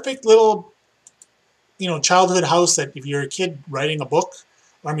the perfect little, you know, childhood house that if you're a kid writing a book,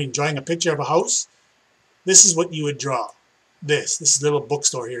 or I mean, drawing a picture of a house, this is what you would draw. This is a little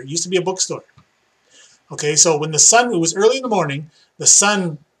bookstore here. It used to be a bookstore. Okay, so when the sun, it was early in the morning, the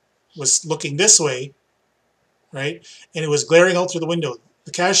sun was looking this way, right? And it was glaring out through the window.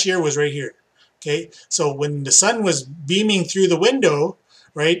 The cashier was right here. Okay, so when the sun was beaming through the window,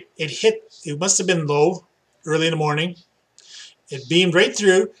 right, it must have been low, early in the morning. It beamed right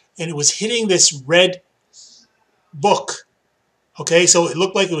through, and it was hitting this red book. Okay, so it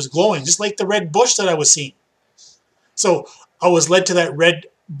looked like it was glowing, just like the red bush that I was seeing. So I was led to that red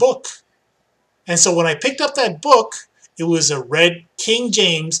book. And so when I picked up that book, it was a red King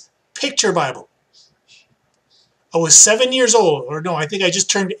James picture Bible. I was 7 years old, or no, I think I just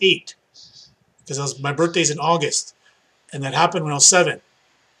turned 8, because my birthday's in August, and that happened when I was 7.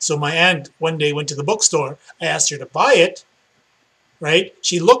 So my aunt one day went to the bookstore. I asked her to buy it, right?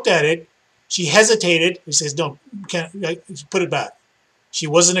 She looked at it. She hesitated. She says, no, can't, put it back. She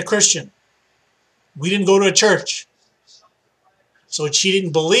wasn't a Christian. We didn't go to a church. So she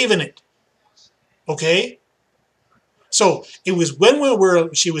didn't believe in it. Okay? So it was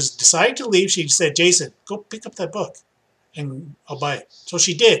when she was deciding to leave, she said, Jason, go pick up that book and I'll buy it. So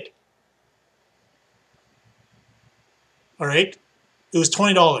she did. All right? It was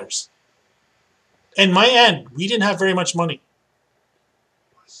 $20. And my aunt, we didn't have very much money.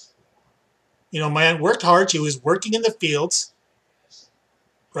 You know, my aunt worked hard. She was working in the fields,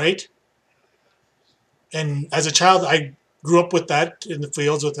 right? And as a child, I grew up with that in the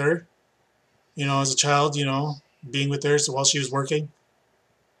fields with her. You know, as a child, you know, being with her while she was working.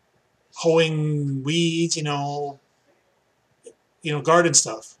 Hoeing weeds, you know, garden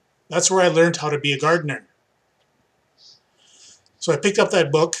stuff. That's where I learned how to be a gardener. So I picked up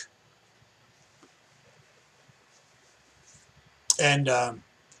that book, and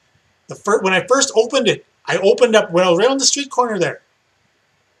when I first opened it, I opened up when I was right on the street corner there.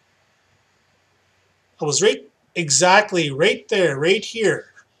 I was exactly right there, right here.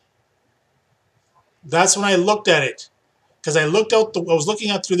 That's when I looked at it, because I was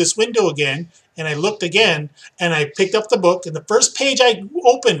looking out through this window again, and I looked again, and I picked up the book, and the first page I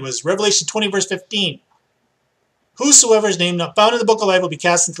opened was Revelation 20, verse 15. Whosoever's name not found in the book of life will be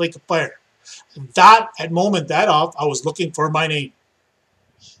cast into the lake of fire. That moment, I was looking for my name.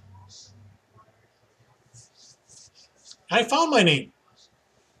 I found my name.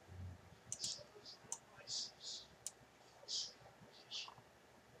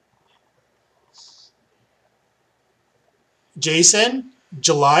 Jason,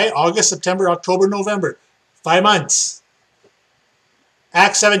 July, August, September, October, November. 5 months.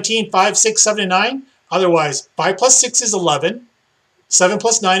 Acts 17, 5, 6, 7, and 9. Otherwise, 5 plus 6 is 11. 7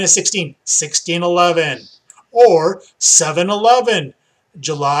 plus 9 is 16. 1611. Or 711.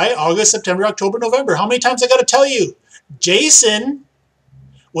 July, August, September, October, November. How many times I got to tell you? Jason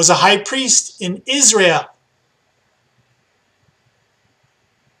was a high priest in Israel.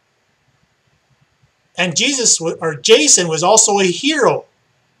 And Jason was also a hero.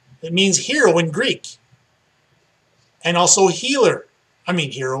 It means hero in Greek. And also healer.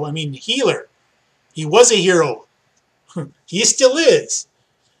 Healer. He was a hero. He still is.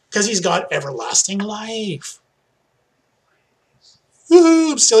 Because he's got everlasting life.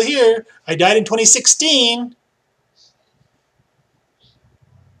 Woohoo, I'm still here. I died in 2016.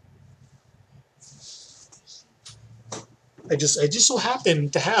 I just so happen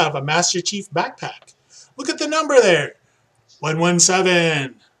to have a Master Chief backpack. Look at the number there.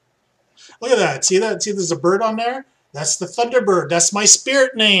 117. Look at that. See that? See there's a bird on there? That's the Thunderbird. That's my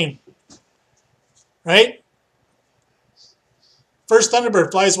spirit name. Right? First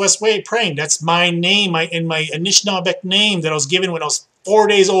Thunderbird flies westway praying. That's my name, my Anishinaabe name that I was given when I was 4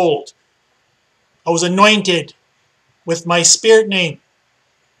 days old. I was anointed with my spirit name.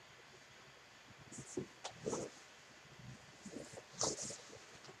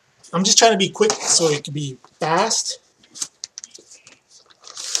 I'm just trying to be quick so it can be fast.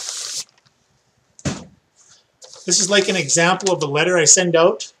 This is like an example of the letter I send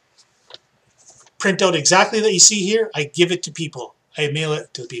out. Print out exactly that you see here. I give it to people. I mail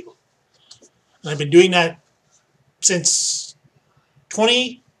it to the people. And I've been doing that since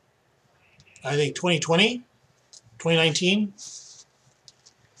I think 2020, 2019.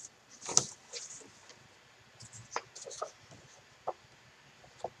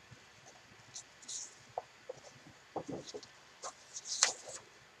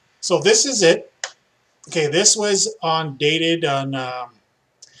 So this is it. Okay, this was dated on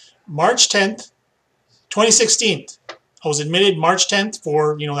March 10th, 2016. I was admitted March 10th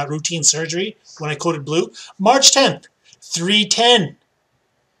for, that routine surgery when I coded blue. March 10th, 3:10.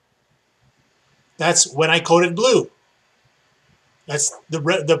 That's when I coded blue. That's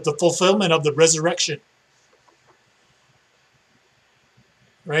the fulfillment of the resurrection,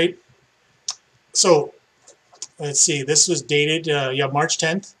 right? So let's see. This was dated, March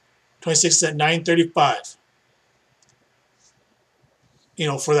 10th, 2016 at 9:35.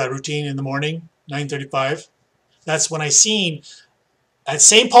 For that routine in the morning, 9:35. That's when I seen at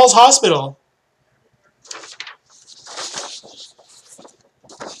St. Paul's Hospital.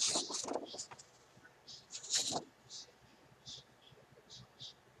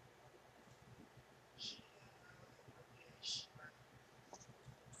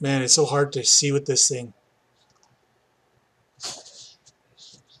 Man, it's so hard to see with this thing.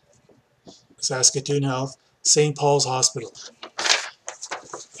 Saskatoon Health, St. Paul's Hospital.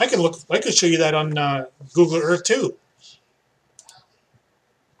 I could show you that on Google Earth too.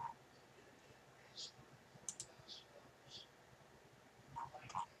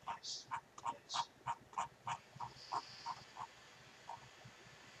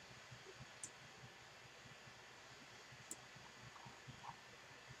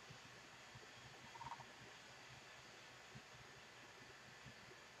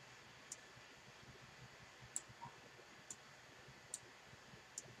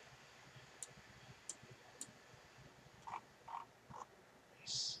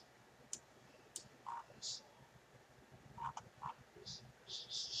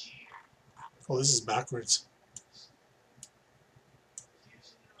 Oh, this is backwards.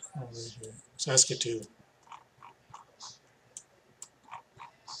 Oh, right here. Saskatoon.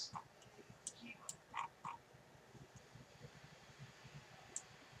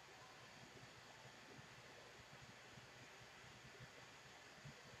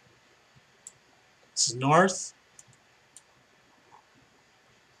 This is north.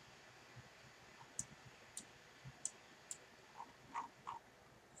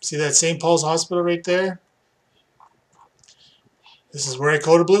 See that St. Paul's Hospital right there? This is where I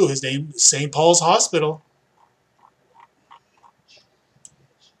coded blue. His name is St. Paul's Hospital.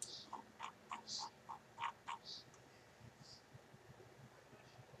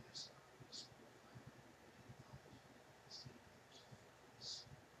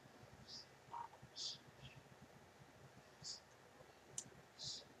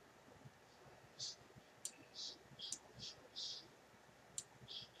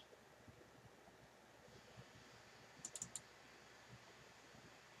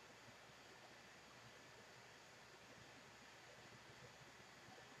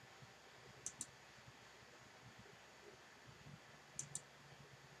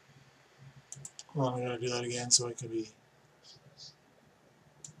 Well, I'm going to do that again so it can be.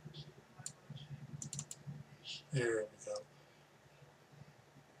 There we go.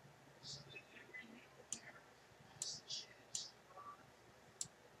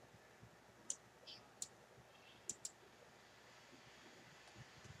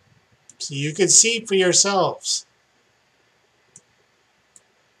 So you can see for yourselves.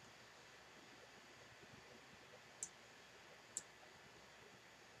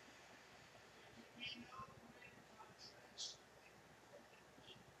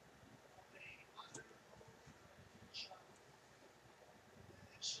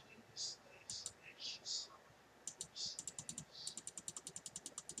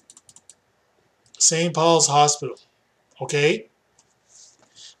 St. Paul's Hospital. Okay?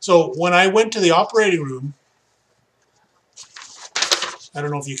 So when I went to the operating room, I don't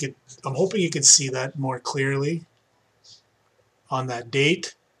know if you could, I'm hoping you can see that more clearly on that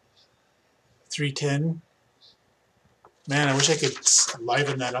date, 3:10. Man, I wish I could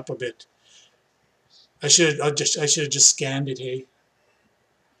liven that up a bit. I should have just scanned it, hey.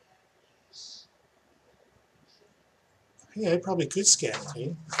 Hey, I probably could scan it,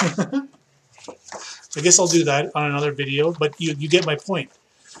 hey. I guess I'll do that on another video, but you get my point.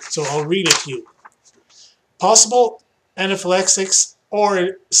 So I'll read it to you. Possible anaphylaxis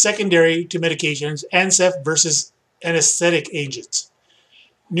or secondary to medications, ANSEF versus anesthetic agents.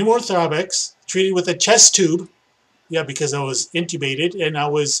 Pneumothorax, treated with a chest tube, yeah, because I was intubated and I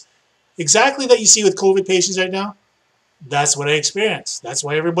was exactly that you see with COVID patients right now. That's what I experienced. That's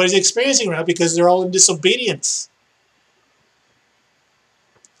why everybody's experiencing right now, because they're all in disobedience.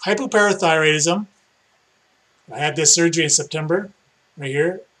 Hypoparathyroidism. I had this surgery in September, right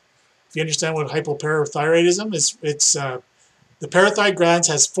here. If you understand what hypoparathyroidism is, it's the parathyroid glands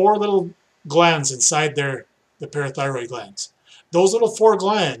has 4 little glands inside the parathyroid glands. Those little 4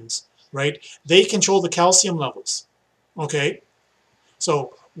 glands, right, they control the calcium levels. Okay,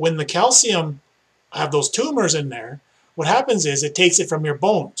 so when the calcium have those tumors in there, what happens is it takes it from your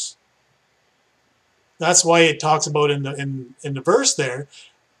bones. That's why it talks about in the verse there,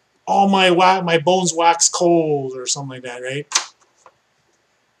 all my bones wax cold or something like that, right?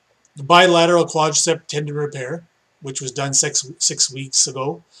 The bilateral quadricep tendon repair, which was done six weeks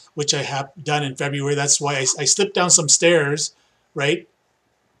ago, which I have done in February. That's why I slipped down some stairs, right?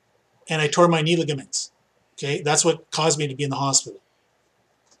 And I tore my knee ligaments. Okay, that's what caused me to be in the hospital.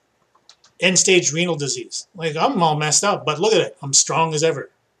 End-stage renal disease. Like, I'm all messed up, but look at it. I'm strong as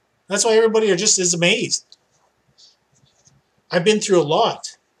ever. That's why everybody are just as amazed. I've been through a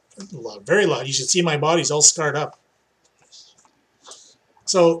lot, very lot. You should see my body's all scarred up.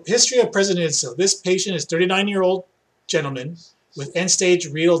 So, history of President. So this patient is 39-year-old gentleman with end-stage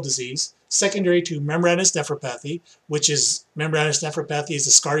renal disease, secondary to membranous nephropathy, which is membranous nephropathy is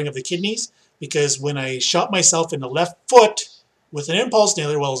the scarring of the kidneys. Because when I shot myself in the left foot with an impulse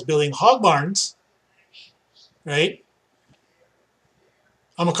nailer while I was building hog barns, right?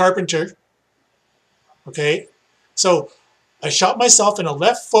 I'm a carpenter. Okay, so I shot myself in the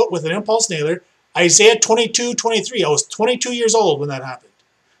left foot with an impulse nailer. Isaiah 22:23. I was 22 years old when that happened.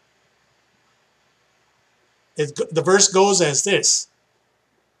 The verse goes as this: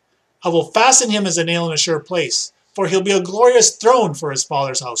 I will fasten him as a nail in a sure place, for he'll be a glorious throne for his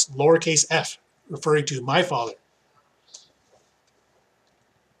father's house, lowercase f, referring to my father.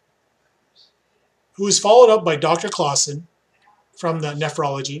 Who is followed up by Dr. Clausen from the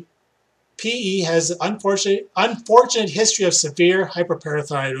nephrology. PE has an unfortunate history of severe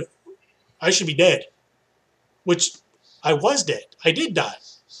hyperparathyroidism. I should be dead, which I was dead. I did die.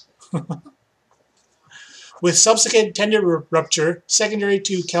 With subsequent tendon rupture secondary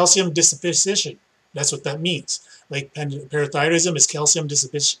to calcium disposition. That's what that means. Like parathyroidism is calcium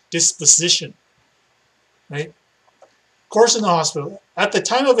disposition, right? Course in the hospital. At the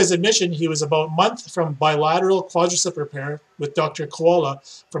time of his admission, he was about a month from bilateral quadricep repair with Dr. Koala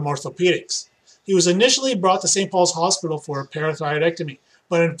from orthopedics. He was initially brought to St. Paul's Hospital for a parathyroidectomy,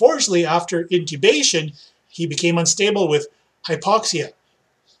 but unfortunately, after intubation, he became unstable with hypoxia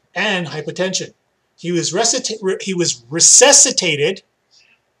and hypotension. He was resuscitated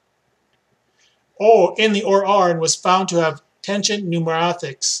in the OR and was found to have tension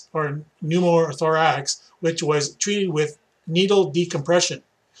pneumothorax or pneumothorax, which was treated with needle decompression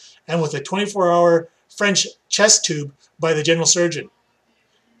and with a 24-hour French chest tube by the general surgeon.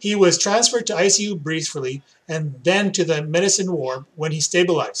 He was transferred to ICU briefly and then to the medicine ward when he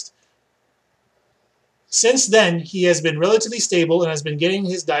stabilized. Since then, he has been relatively stable and has been getting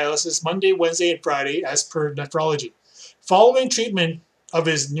his dialysis Monday, Wednesday, and Friday as per nephrology. Following treatment of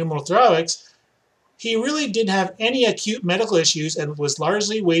his pneumothorax, he really didn't have any acute medical issues and was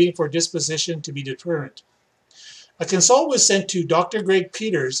largely waiting for disposition to be determined. A consultant was sent to Dr. Greg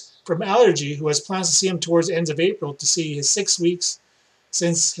Peters from Allergy, who has plans to see him towards the ends of April to see his 6 weeks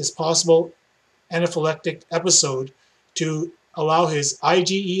since his possible anaphylactic episode to allow his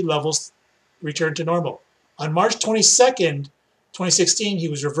IgE levels return to normal. On March 22nd, 2016, he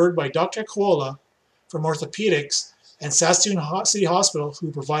was referred by Dr. Koala from orthopedics and Saskatoon City Hospital,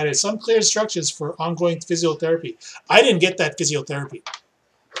 who provided some clear instructions for ongoing physiotherapy. I didn't get that physiotherapy.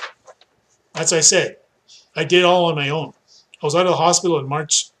 As I said, I did it all on my own. I was out of the hospital in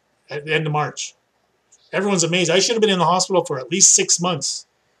March, at the end of March. Everyone's amazed. I should have been in the hospital for at least 6 months.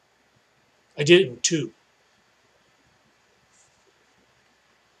 I did it in 2.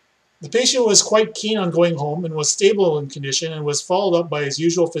 The patient was quite keen on going home and was stable in condition and was followed up by his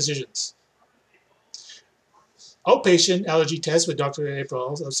usual physicians. Outpatient allergy test with Dr.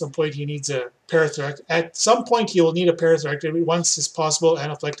 April. At some point he needs a parathyroidectomy. At some point he will need a parathyroidectomy once his possible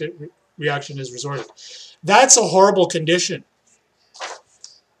anaphylactic reaction is resorted. That's a horrible condition,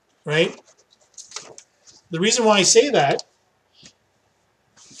 right? The reason why I say that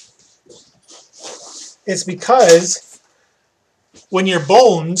is because when your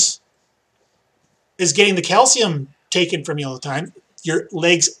bones is getting the calcium taken from you all the time, your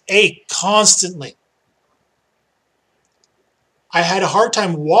legs ache constantly. I had a hard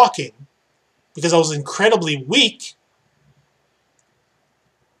time walking because I was incredibly weak.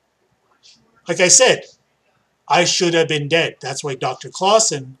 Like I said, I should have been dead. That's why Dr.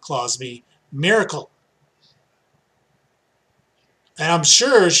 Clausen calls me miracle. And I'm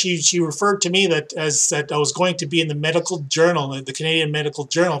sure she referred to me that as that I was going to be in the medical journal, the Canadian Medical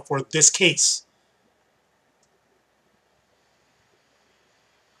Journal, for this case.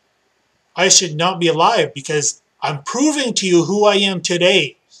 I should not be alive because I'm proving to you who I am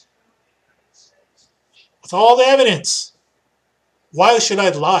today with all the evidence. Why should I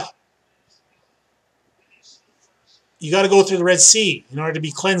lie? You got to go through the Red Sea in order to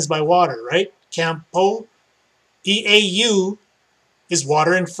be cleansed by water, right? Campo, E-A-U is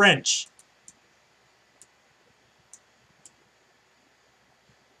water in French.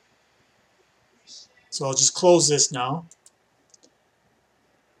 So I'll just close this now.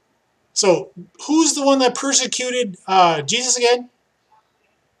 So who's the one that persecuted Jesus again?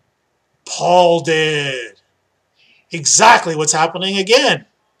 Paul did. Exactly what's happening again,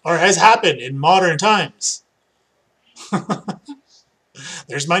 or has happened in modern times.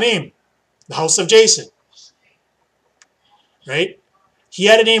 There's my name, the house of Jason, right? He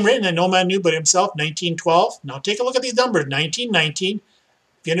had a name written that no man knew but himself, 1912. Now take a look at these numbers, 1919.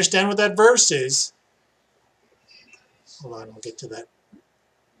 If you understand what that verse is, hold on, I'll get to that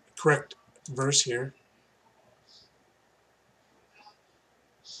correct verse here.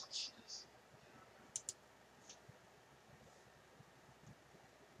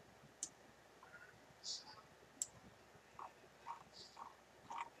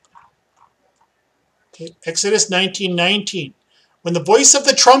 Okay, Exodus 19:19. When the voice of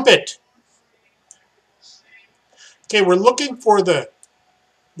the trumpet. Okay, we're looking for the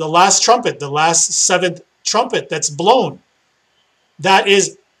last trumpet, the last seventh trumpet that's blown. That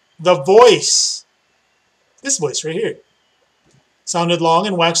is the voice. This voice right here. Sounded long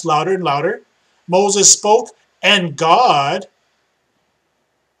and waxed louder and louder. Moses spoke, and God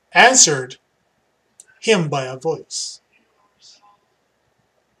answered him by a voice.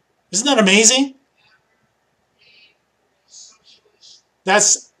 Isn't that amazing?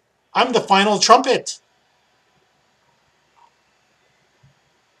 I'm the final trumpet.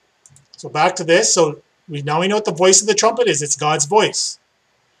 So back to this. So now we know what the voice of the trumpet is. It's God's voice.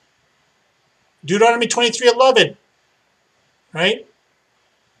 Deuteronomy 23:11, right?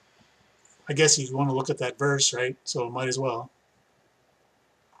 I guess you want to look at that verse, right? So might as well.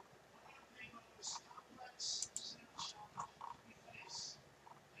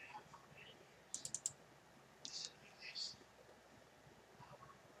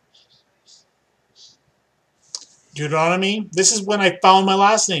 Deuteronomy, this is when I found my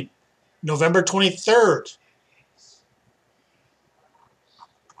last name. November 23rd,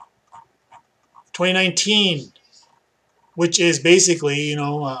 2019, which is basically,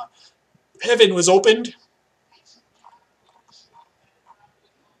 heaven was opened.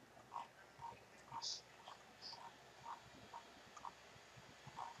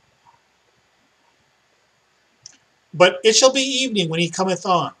 But it shall be evening when he cometh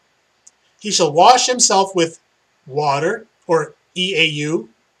on. He shall wash himself with water, or EAU.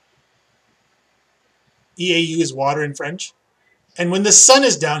 EAU is water in French. And when the sun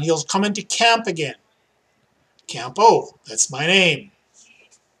is down, he'll come into camp again. Campo, that's my name.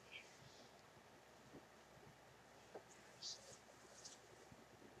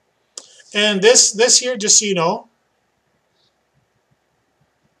 And this here, just so you know,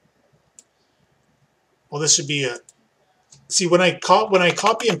 well, this should be a. See, when I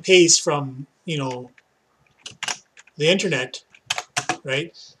copy and paste from the internet,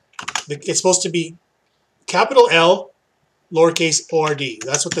 right? It's supposed to be capital L, lowercase ord.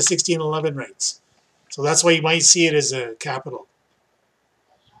 That's what the 1611 writes. So that's why you might see it as a capital,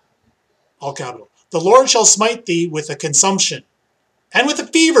 all capital. The Lord shall smite thee with a consumption, and with a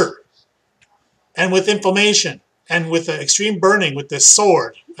fever, and with inflammation, and with the extreme burning, with the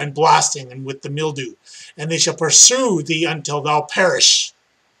sword, and blasting, and with the mildew. And they shall pursue thee until thou perish.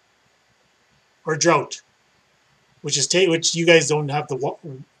 Or drought, which you guys don't have the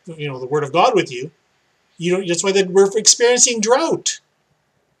word of God with you. You don't. That's why we're experiencing drought.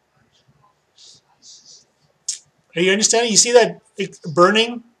 Are you understanding? You see that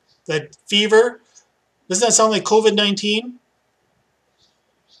burning, that fever? Doesn't that sound like COVID-19?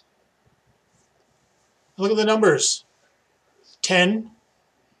 Look at the numbers. 10,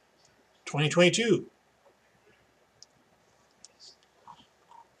 2022.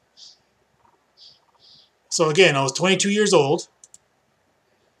 So again, I was 22 years old.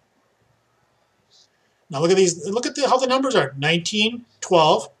 Now look at these. Look at how the numbers are. 19,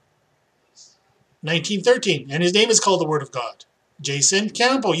 12, 19, 13. And his name is called the Word of God. Jason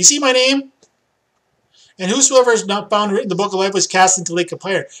Campo. You see my name? And whosoever is not found written in the book of life was cast into the lake of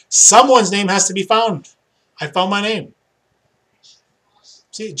fire. Someone's name has to be found. I found my name.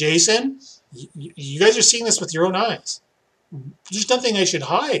 See, Jason, you guys are seeing this with your own eyes. There's nothing I should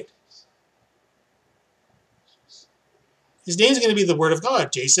hide. His name's going to be the Word of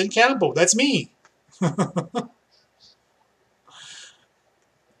God. Jason Campbell. That's me.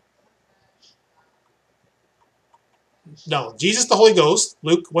 No, Jesus the Holy Ghost,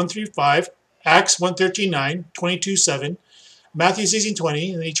 Luke 1:3-5, Acts 1:13-9, 22:7, Matthew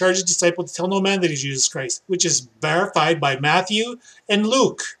 16:20, and then he charged his disciples to tell no man that he's Jesus Christ, which is verified by Matthew and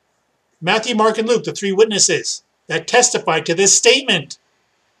Luke. Matthew, Mark, and Luke, the three witnesses that testified to this statement.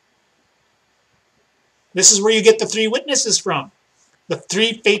 This is where you get the three witnesses from. The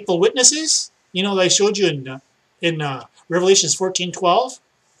three faithful witnesses, you know, that I showed you in Revelations 14:12,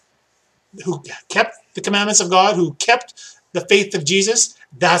 who kept the commandments of God, who kept the faith of Jesus.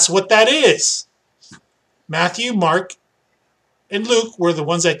 That's what that is. Matthew, Mark, and Luke were the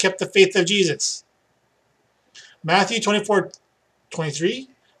ones that kept the faith of Jesus. Matthew 24:23,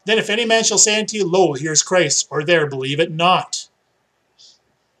 then if any man shall say unto you, lo, here's Christ, or there, believe it not.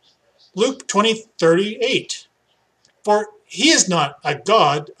 Luke 20:38, for he is not a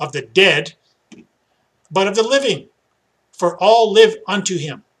God of the dead, but of the living, for all live unto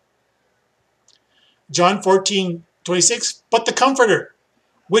him. John 14:26, but the Comforter,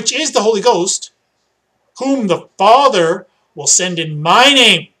 which is the Holy Ghost, whom the Father will send in my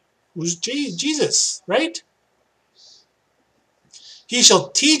name. Who's Jesus, right? He shall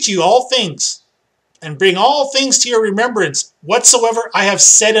teach you all things, and bring all things to your remembrance, whatsoever I have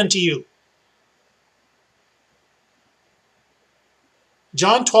said unto you.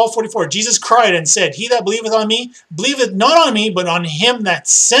 John 12:44, Jesus cried and said, he that believeth on me, believeth not on me, but on him that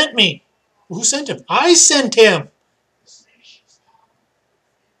sent me. Who sent him? I sent him.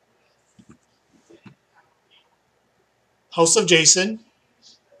 House of Jason.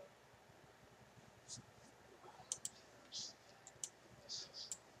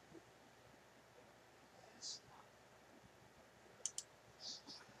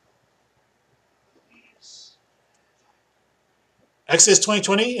 Exodus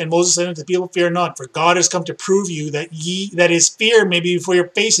 20:20, and Moses said unto the people, fear not, for God is come to prove you that his fear may be before your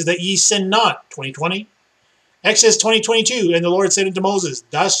faces, that ye sin not. 20:20. Exodus 20:22, and the Lord said unto Moses,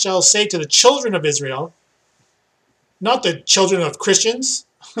 thus shalt say to the children of Israel, not the children of Christians,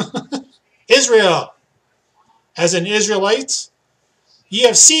 Israel, as in Israelites, ye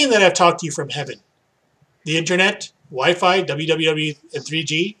have seen that I have talked to you from heaven. The internet, Wi-Fi, WWW, and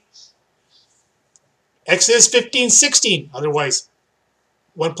 3G. Exodus 15:16, otherwise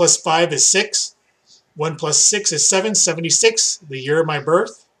 1 plus 5 is 6. 1 plus 6 is 7, 76, the year of my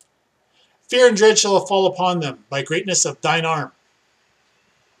birth. Fear and dread shall fall upon them by greatness of thine arm.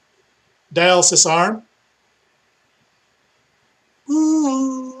 Dialysis arm.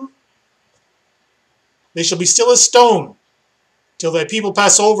 Ooh. They shall be still as stone, till thy people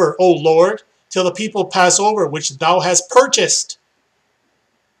pass over, O Lord, till the people pass over, which thou hast purchased.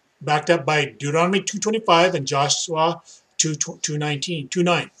 Backed up by Deuteronomy 2:25 and Joshua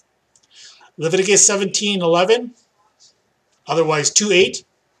 2:9. Leviticus 17:11, otherwise 2:8,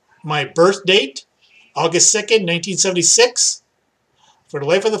 my birth date, August 2nd, 1976. For the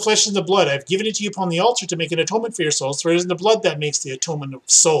life of the flesh and the blood, I have given it to you upon the altar to make an atonement for your souls, for it is the blood that makes the atonement of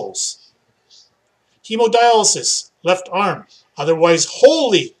souls. Hemodialysis, left arm, otherwise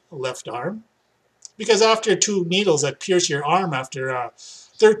wholly left arm, because after 2 needles that pierce your arm after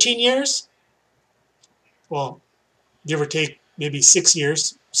 13 years, well, give or take maybe 6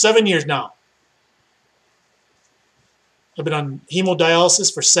 years, 7 years now. I've been on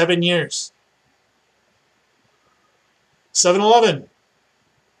hemodialysis for 7 years. 7-Eleven,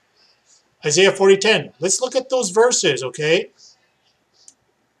 Isaiah 40:10. Let's look at those verses, okay?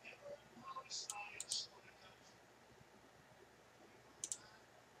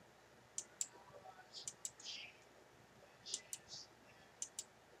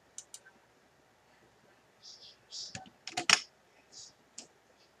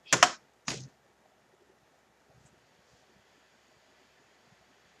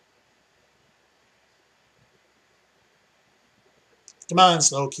 Come on,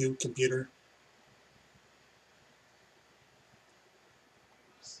 slow cube computer.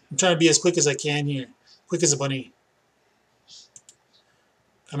 I'm trying to be as quick as I can here. Quick as a bunny.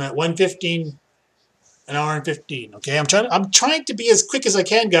 I'm at 1:15, an hour and 15. Okay, I'm trying to be as quick as I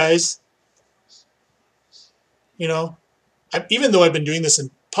can, guys. You know, even though I've been doing this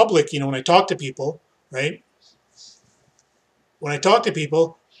in public, you know, when I talk to people, right? When I talk to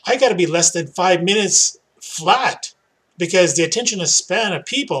people, I got to be less than 5 minutes flat, because the attention span of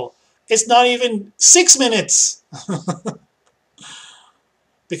people, it's not even 6 minutes.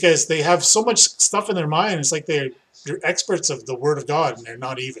 Because they have so much stuff in their mind. It's like they're experts of the Word of God, and they're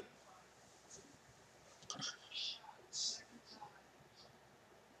not even.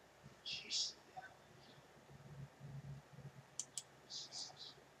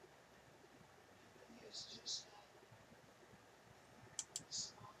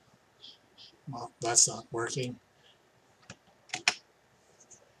 Well, that's not working.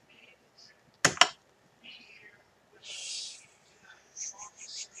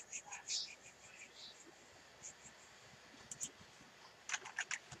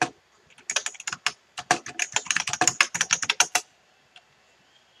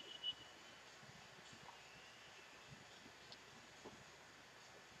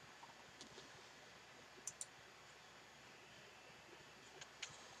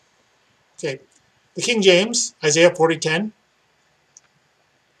 Okay. The King James, Isaiah 40:10.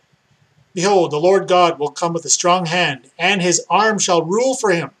 Behold, the Lord God will come with a strong hand, and his arm shall rule for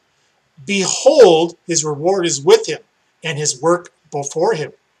him. Behold, his reward is with him, and his work before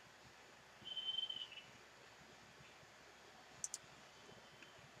him.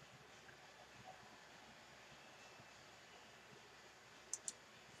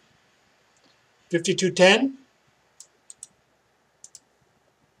 $52.10.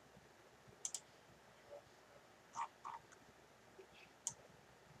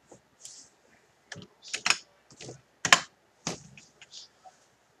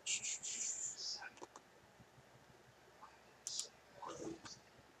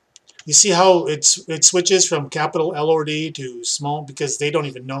 You see how it switches from capital L or D to small, because they don't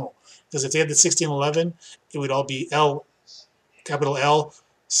even know. Because if they had the 1611, it would all be L, capital L,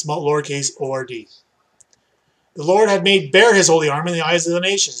 small lowercase O-R-D. The Lord had made bare his holy arm in the eyes of the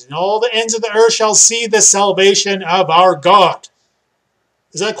nations, and all the ends of the earth shall see the salvation of our God.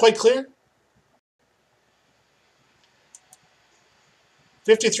 Is that quite clear?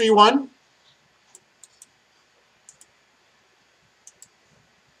 53:1.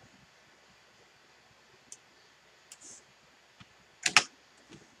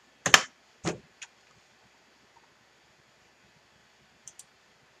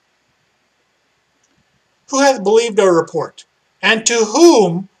 Who hath believed our report? And to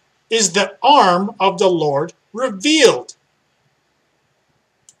whom is the arm of the Lord revealed?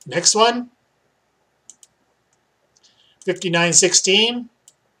 Next one. 59:16.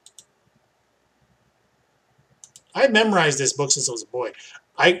 I memorized this book since I was a boy.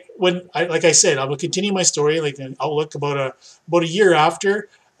 Like I said, I will continue my story, like an outlook about a year after.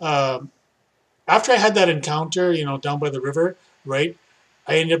 After I had that encounter, down by the river, right?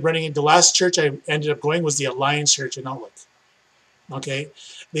 I ended up running into the last church I ended up going was the Alliance Church in Outlook. Okay,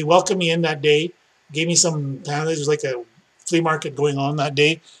 they welcomed me in that day, gave me some. There was like a flea market going on that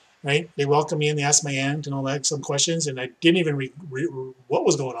day, right? They welcomed me in. They asked my aunt and all that some questions, and I didn't even what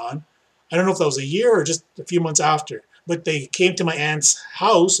was going on. I don't know if that was a year or just a few months after, but they came to my aunt's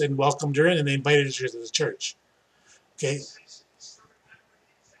house and welcomed her in, and they invited her to the church. Okay,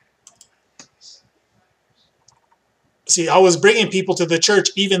 see, I was bringing people to the church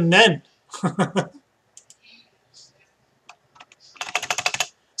even then.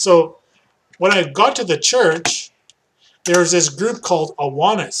 So when I got to the church, there's this group called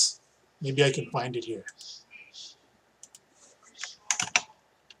Awanas. Maybe I can find it here.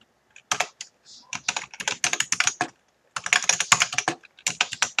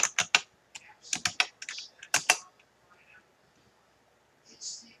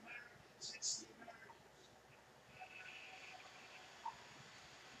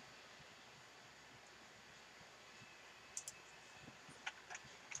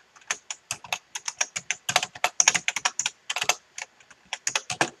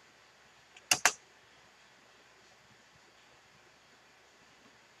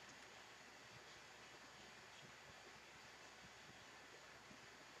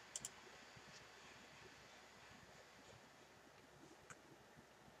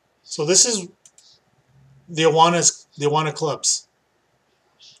 So this is the Awana clubs.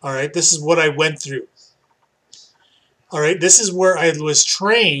 All right, this is what I went through. All right, this is where I was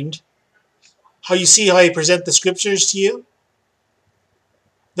trained. How you see how I present the scriptures to you?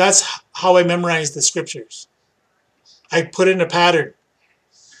 That's how I memorized the scriptures. I put in a pattern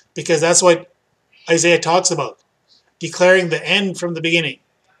because that's what Isaiah talks about, declaring the end from the beginning,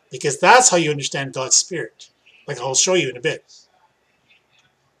 because that's how you understand God's Spirit. Like I'll show you in a bit.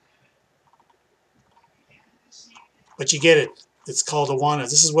 But you get it. It's called Awana.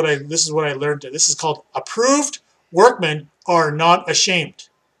 This is what I learned. This is called approved workmen are not ashamed.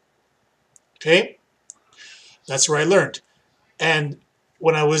 Okay? That's where I learned. And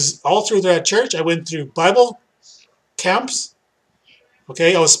when I was all through that church, I went through Bible camps.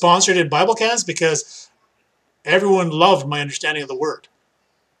 Okay? I was sponsored in Bible camps because everyone loved my understanding of the word.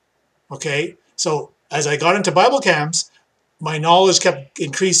 Okay? So as I got into Bible camps, my knowledge kept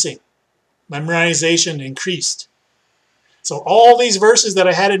increasing. Memorization increased. So all these verses that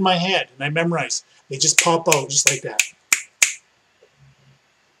I had in my head and I memorized, they just pop out just like that.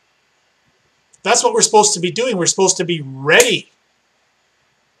 That's what we're supposed to be doing. We're supposed to be ready.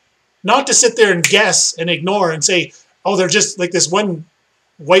 Not to sit there and guess and ignore and say, oh, they're just like this one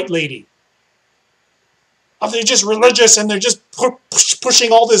white lady. Oh, they're just religious and they're just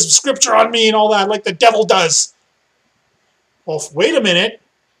pushing all this scripture on me and all that like the devil does. Well, wait a minute.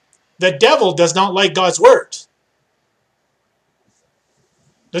 The devil does not like God's word.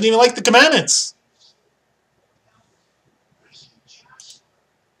 Doesn't even like the commandments.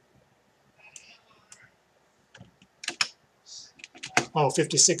 Oh,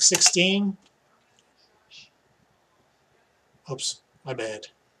 56:16. Oops, my bad.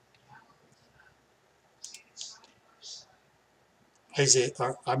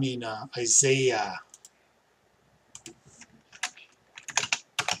 Isaiah.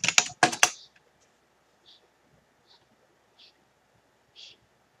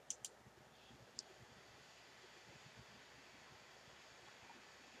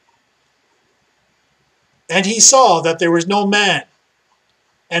 And he saw that there was no man,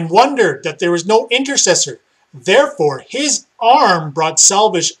 and wondered that there was no intercessor. Therefore his arm brought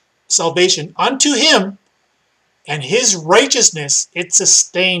salvation unto him, and his righteousness, it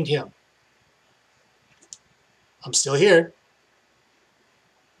sustained him. I'm still here.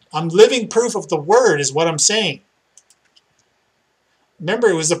 I'm living proof of the word is what I'm saying. Remember,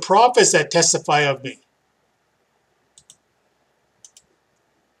 it was the prophets that testify of me.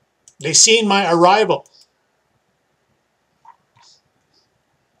 They seen my arrival.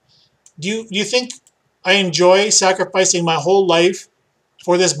 Do you think I enjoy sacrificing my whole life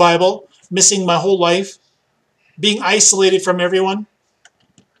for this Bible, missing my whole life, being isolated from everyone?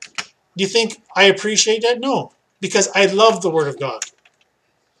 Do you think I appreciate that? No, because I love the Word of God.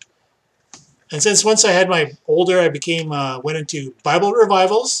 And since once I had my older, I became went into Bible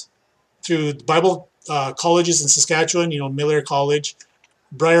revivals through Bible colleges in Saskatchewan. You know, Miller College,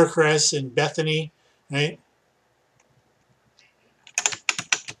 Briarcrest, and Bethany, right?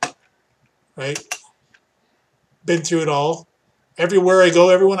 Right. Been through it all. Everywhere I go,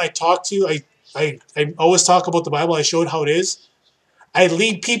 everyone I talk to, I always talk about the Bible. I showed how it is. I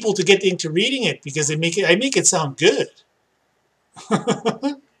lead people to get into reading it because I make it sound good.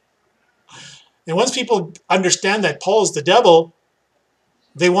 And once people understand that Paul is the devil,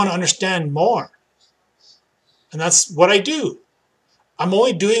 they want to understand more. And that's what I do. I'm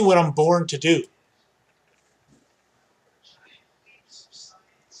only doing what I'm born to do.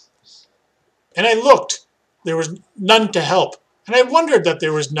 And I looked. There was none to help. And I wondered that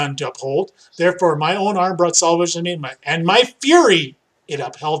there was none to uphold. Therefore, my own arm brought salvation to me, and my fury, it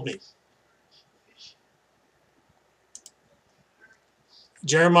upheld me.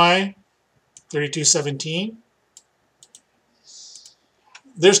 Jeremiah 32:17.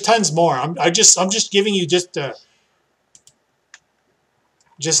 There's tons more. I'm just giving you just the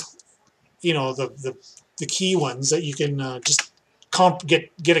key ones that you can just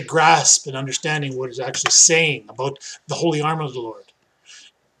get a grasp and understanding what it's actually saying about the holy arm of the Lord.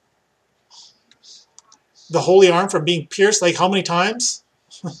 The holy arm from being pierced, like how many times?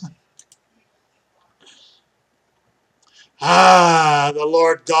 Ah, the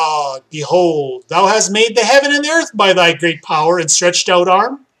Lord God, behold, thou hast made the heaven and the earth by thy great power and stretched out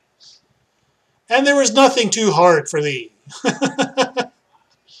arm, and there is nothing too hard for thee.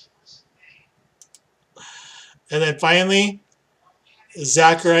 And then finally,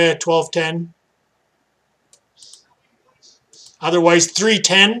 Zechariah 12:10. Otherwise,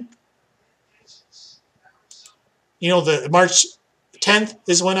 3:10. You know, the March 10th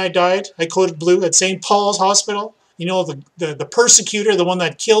is when I died. I coded blue at St. Paul's Hospital. You know, the persecutor, the one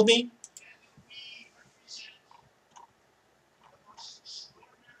that killed me.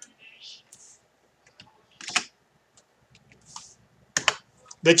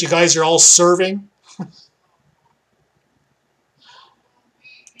 That you guys are all serving.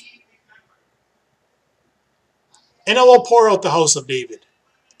 And I will pour out the house of David,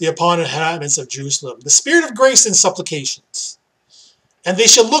 the upon inhabitants of Jerusalem, the spirit of grace and supplications. And they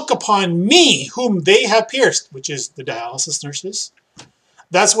shall look upon me, whom they have pierced, which is the dialysis nurses.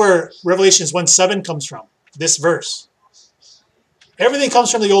 That's where Revelations 1:7 comes from, this verse. Everything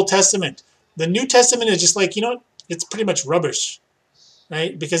comes from the Old Testament. The New Testament is just like, it's pretty much rubbish,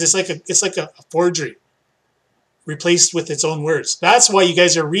 right? Because it's like a forgery replaced with its own words. That's why you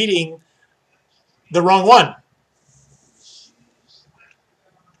guys are reading the wrong one.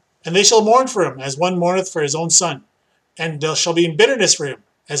 And they shall mourn for him, as one mourneth for his own son. And there shall be in bitterness for him,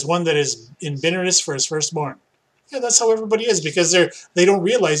 as one that is in bitterness for his firstborn. Yeah, that's how everybody is, because they don't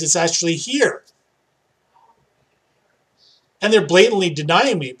realize it's actually here. And they're blatantly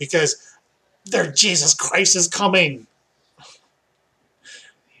denying me because their Jesus Christ is coming.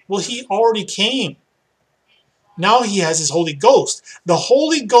 Well, he already came. Now he has his Holy Ghost. The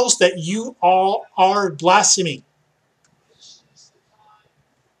Holy Ghost that you all are blaspheming.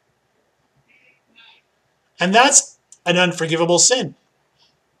 And that's an unforgivable sin.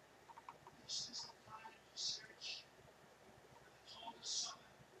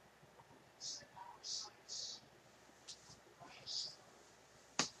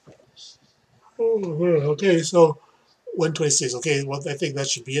 Okay, so 126. Okay, well, I think that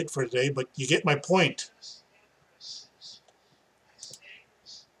should be it for today, but you get my point.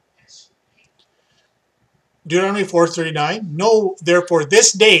 Deuteronomy 4:39. Know therefore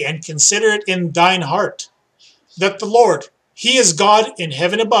this day and consider it in thine heart that the Lord, he is God in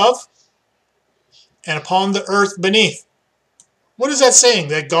heaven above and upon the earth beneath. What is that saying?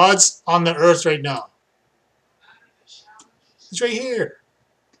 That God's on the earth right now. It's right here.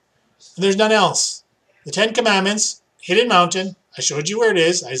 And there's none else. The Ten Commandments, hidden mountain. I showed you where it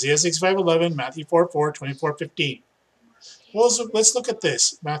is. Isaiah 6:5-11, Matthew 4:4, 24:15. Well, let's look at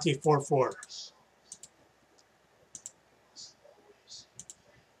this. Matthew 4:4.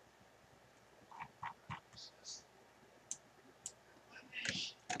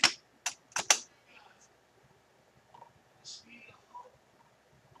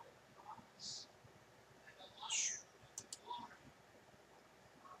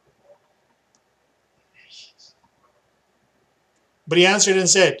 But he answered and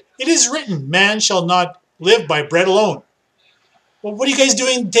said, it is written, man shall not live by bread alone. Well, what are you guys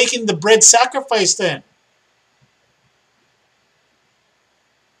doing taking the bread sacrifice then?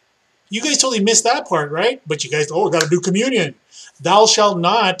 You guys totally missed that part, right? But you guys, got to do communion. Thou shalt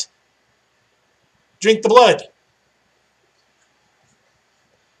not drink the blood.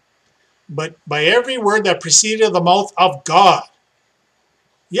 But by every word that proceeded of the mouth of God.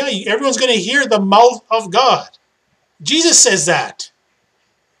 Yeah, everyone's going to hear the mouth of God. Jesus says that.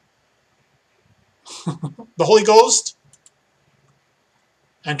 The Holy Ghost.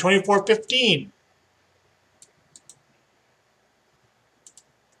 And 24:15.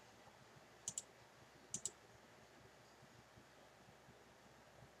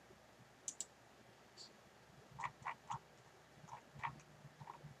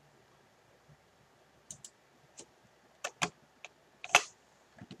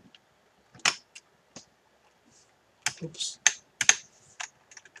 Oops.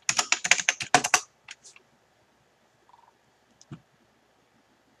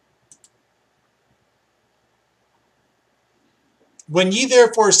 When ye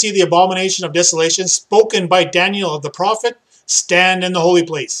therefore see the abomination of desolation spoken by Daniel of the prophet, stand in the holy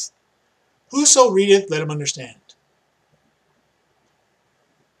place. Whoso readeth, let him understand.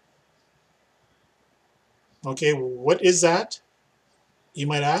 Okay, what is that? You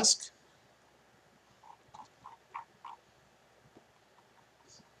might ask.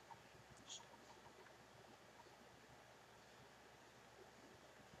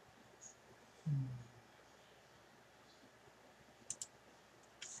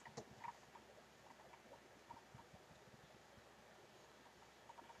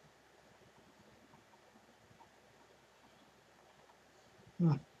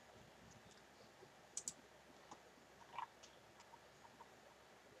 Hmm.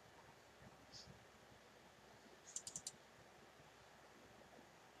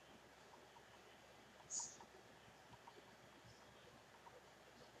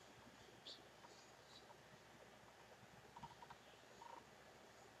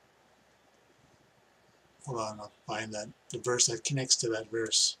 Hold on, I'll find the verse that connects to that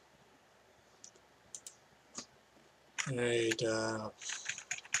verse. All right.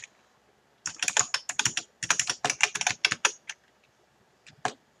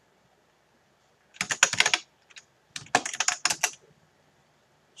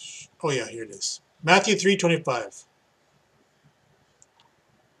 Oh yeah, here it is. Matthew 3:25.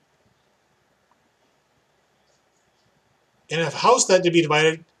 And if a house that to be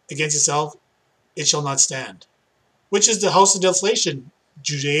divided against itself, it shall not stand. Which is the house of desolation?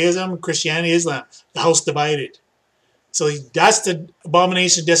 Judaism, Christianity, Islam. The house divided. So that's the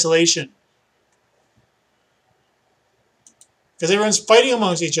abomination of desolation. Because everyone's fighting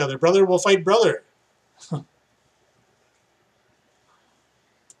amongst each other. Brother will fight brother.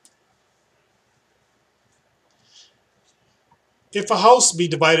 If a house be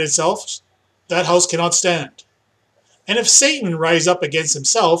divided itself, that house cannot stand. And if Satan rise up against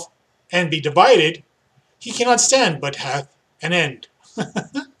himself and be divided, he cannot stand, but hath an end.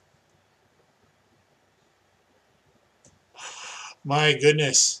 My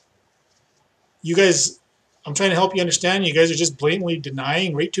goodness. You guys, I'm trying to help you understand. You guys are just blatantly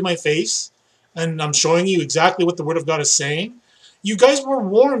denying right to my face. And I'm showing you exactly what the Word of God is saying. You guys were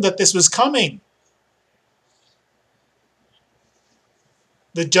warned that this was coming.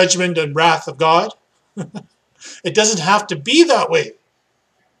 The judgment and wrath of God. It doesn't have to be that way.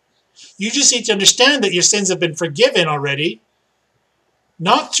 You just need to understand that your sins have been forgiven already,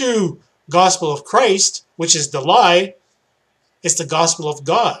 not through gospel of Christ, which is the lie. It's the gospel of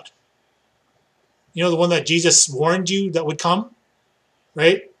God. You know, the one that Jesus warned you that would come,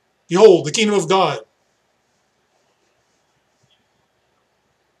 right? Behold, the kingdom of God.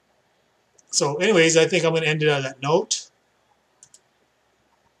 So anyways, I think I'm going to end it on that note.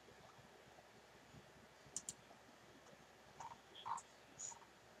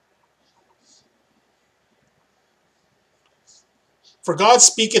 For God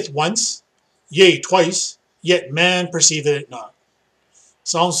speaketh once, yea, twice, yet man perceiveth it not.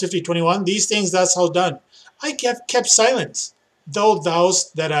 Psalms 50:21, these things thou hast done. I kept silence, though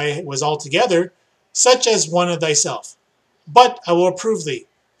thou'st that I was altogether such as one of thyself. But I will approve thee,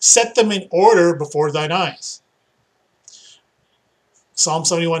 set them in order before thine eyes. Psalm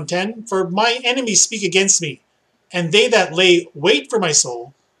 71:10, for my enemies speak against me, and they that lay wait for my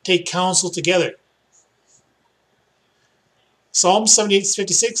soul take counsel together. Psalm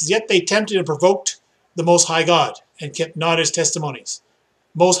 78:56, yet they tempted and provoked the Most High God, and kept not his testimonies.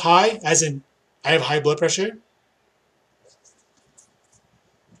 Most High, as in, I have high blood pressure.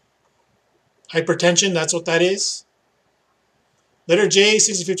 Hypertension, that's what that is. Letter J,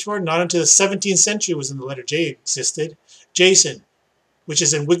 1654, not until the 17th century was when the letter J existed. Jason, which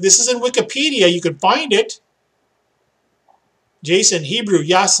is this is in Wikipedia, you can find it. Jason, Hebrew,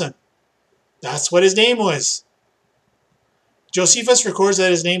 Yason. That's what his name was. Josephus records that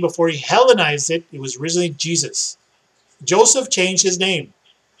his name, before he Hellenized it, it was originally Jesus. Joseph changed his name.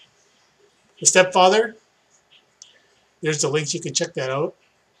 The stepfather, there's the links, you can check that out.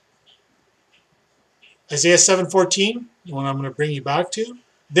 Isaiah 7:14, the one I'm going to bring you back to.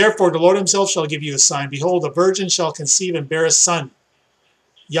 Therefore the Lord himself shall give you a sign. Behold, a virgin shall conceive and bear a son.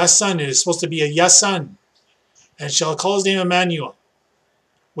 Yason, it is supposed to be a Yason. And shall call his name Emmanuel,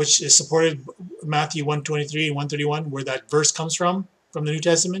 which is supported Matthew 1:23 and 1:31, where that verse comes from the New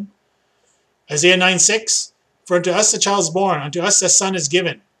Testament. Isaiah 9:6, for unto us a child is born, unto us a son is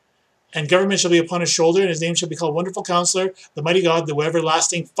given, and government shall be upon his shoulder, and his name shall be called Wonderful Counselor, the Mighty God, the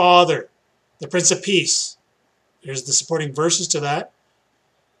Everlasting Father, the Prince of Peace. There's the supporting verses to that.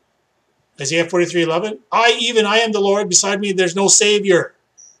 Isaiah 43:11, I am the Lord, beside me there's no Savior.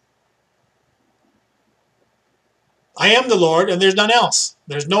 I am the Lord, and there's none else.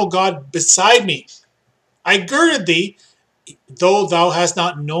 There's no God beside me. I girded thee, though thou hast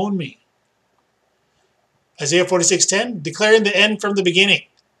not known me. Isaiah 46:10, declaring the end from the beginning,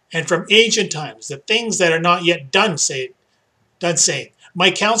 and from ancient times, the things that are not yet done, saying,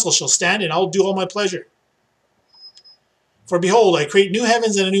 my counsel shall stand, and I'll do all my pleasure. For behold, I create new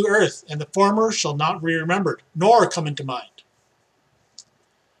heavens and a new earth, and the former shall not be remembered, nor come into mind.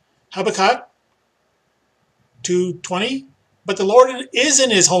 Habakkuk 2:20, but the Lord is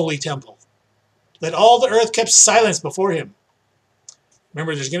in his holy temple. Let all the earth keep silence before him.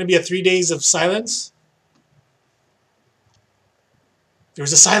 Remember, there's going to be a 3 days of silence. There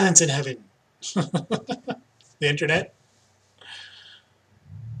was a silence in heaven. The internet.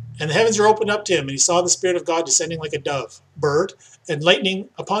 And the heavens were opened up to him, and he saw the Spirit of God descending like a dove, bird, and lightning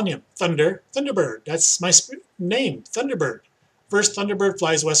upon him. Thunder, Thunderbird. That's my name, Thunderbird. First Thunderbird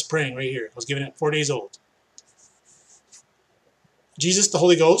flies west praying right here. I was given it 4 days old. Jesus, the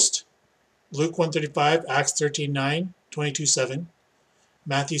Holy Ghost. Luke 1:35, Acts 13:9, 22:7,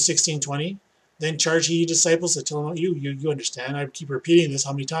 Matthew 16:20. Then charge ye disciples to tell them, you understand. I keep repeating this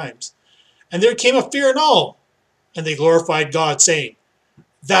how many times. And there came a fear in all, and they glorified God, saying,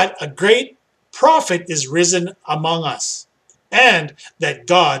 that a great prophet is risen among us, and that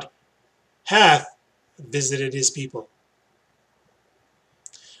God hath visited his people.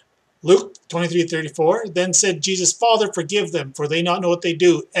 Luke 23:34, then said Jesus, Father, forgive them, for they not know what they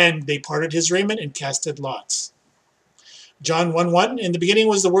do. And they parted his raiment and casted lots. John 1:1, in the beginning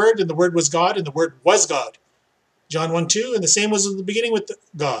was the Word, and the Word was God, and the Word was God. John 1:2, and the same was in the beginning with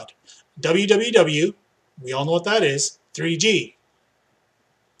God. WWW, we all know what that is, 3G.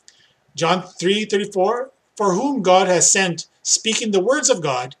 John 3:34, for whom God has sent, speaking the words of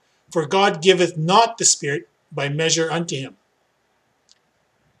God, for God giveth not the Spirit by measure unto him.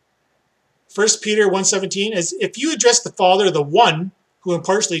 1 Peter 1:17, as if you address the Father, the one who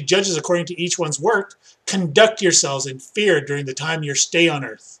impartially judges according to each one's work, conduct yourselves in fear during the time of your stay on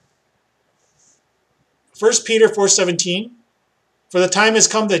earth. 1 Peter 4:17, for the time has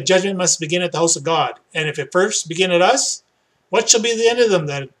come that judgment must begin at the house of God, and if it first begin at us, what shall be the end of them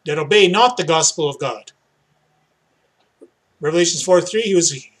that obey not the gospel of God? Revelations 4:3,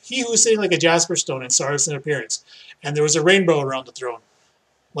 he who was sitting like a jasper stone and sardis in appearance. And there was a rainbow around the throne,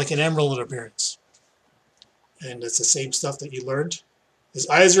 like an emerald in appearance. And it's the same stuff that you learned. His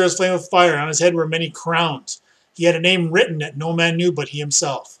eyes were as flame of fire, and on his head were many crowns. He had a name written that no man knew but he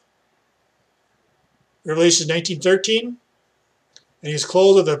himself. Revelation 19:13, and he is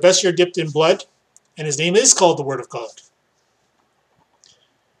clothed with a vesture dipped in blood, and his name is called the Word of God.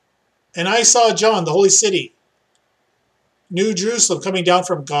 And I saw John, the holy city, New Jerusalem, coming down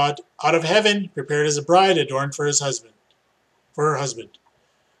from God out of heaven, prepared as a bride adorned for her husband.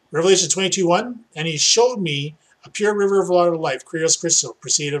 Revelation 22:1, and he showed me a pure river of water of life, Krios Christo,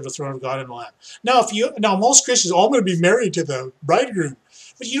 proceeded of the throne of God and the Lamb. Now most Christians, I'm going to be married to the bridegroom,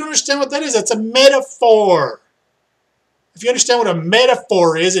 but you don't understand what that is. That's a metaphor. If you understand what a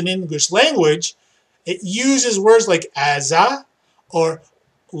metaphor is in English language, it uses words like as a or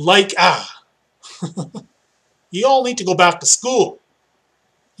like a. You all need to go back to school.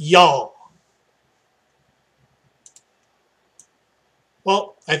 Y'all.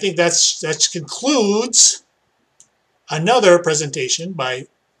 Well, I think that concludes another presentation by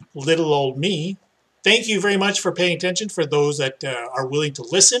little old me. Thank you very much for paying attention, for those that are willing to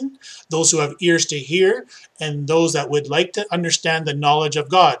listen, those who have ears to hear, and those that would like to understand the knowledge of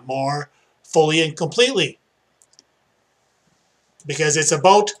God more fully and completely. Because it's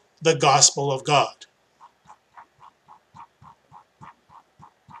about the gospel of God.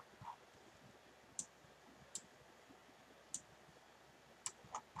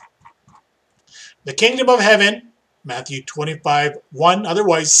 The kingdom of heaven, Matthew 25:1,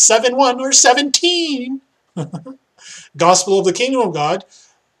 otherwise 7:1 or 17. Gospel of the kingdom of God,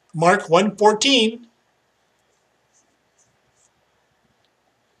 Mark 1:14.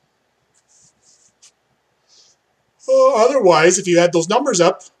 Otherwise, if you add those numbers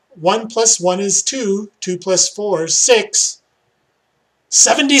up, 1 plus 1 is 2, 2 plus 4 is 6,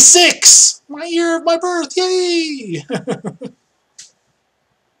 76! My year of my birth, yay!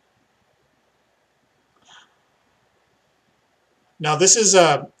 Now this is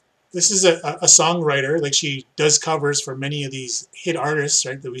a songwriter, like she does covers for many of these hit artists,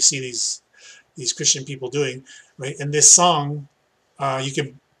 right? That we see these Christian people doing, right? And this song, you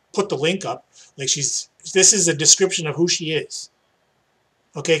can put the link up. Like this is a description of who she is.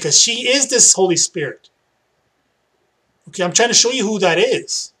 Okay, because she is this Holy Spirit. Okay, I'm trying to show you who that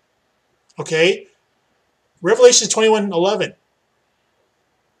is. Okay, Revelation 21:11.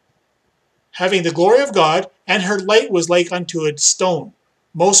 Having the glory of God, and her light was like unto a stone,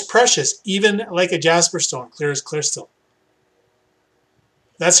 most precious, even like a jasper stone, clear as crystal.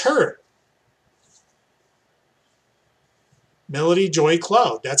 That's her. Melody Joy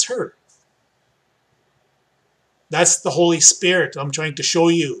Cloud, that's her. That's the Holy Spirit I'm trying to show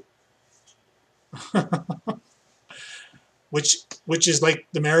you. which is like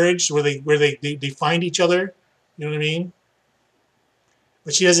the marriage where they find each other. You know what I mean?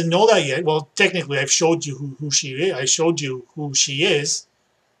 But she doesn't know that yet. Well, technically, I've showed you who she is. I showed you who she is,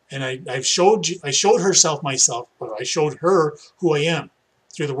 and I showed myself, but I showed her who I am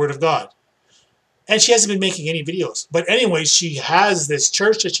through the Word of God. And she hasn't been making any videos. But anyway, she has this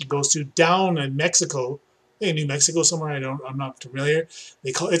church that she goes to down in Mexico, in New Mexico somewhere. I'm not familiar.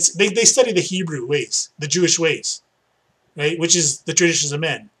 They study the Hebrew ways, the Jewish ways, right? Which is the traditions of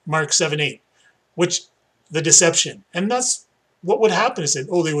men. Mark 7:8, which the deception, and that's what would happen is that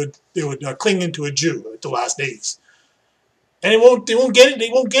they would cling into a Jew at the last days, and they won't get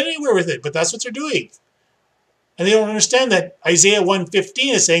anywhere with it. But that's what they're doing, and they don't understand that Isaiah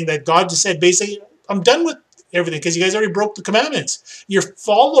 1:15 is saying that God just said basically, I'm done with everything because you guys already broke the commandments. You're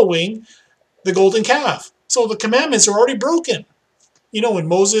following the golden calf, so the commandments are already broken. You know, when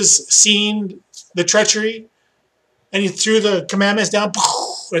Moses seen the treachery and he threw the commandments down,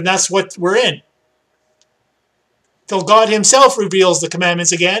 and that's what we're in. Till God himself reveals the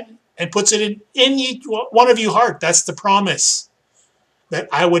commandments again and puts it in each one of you heart. That's the promise that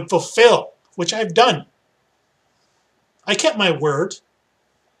I would fulfill, which I've done. I kept my word.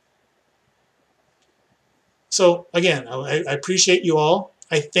 So again, I appreciate you all.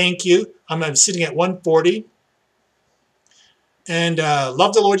 I thank you. I'm sitting at 140. And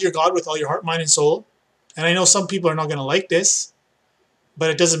love the Lord your God with all your heart, mind, and soul. And I know some people are not going to like this, but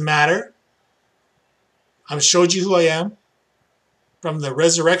it doesn't matter. I've showed you who I am from the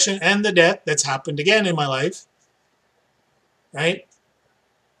resurrection and the death that's happened again in my life, right?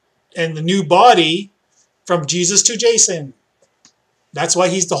 And the new body from Jesus to Jason. That's why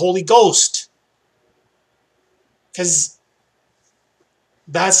he's the Holy Ghost. Because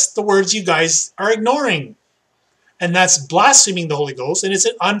that's the words you guys are ignoring. And that's blaspheming the Holy Ghost, and it's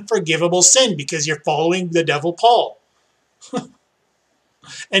an unforgivable sin because you're following the devil Paul.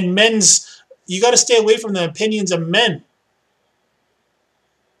 And you got to stay away from the opinions of men.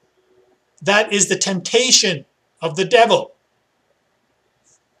 That is the temptation of the devil.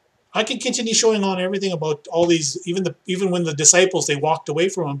 I can continue showing on everything about all these, even when the disciples, they walked away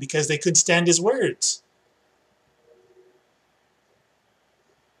from him because they couldn't stand his words.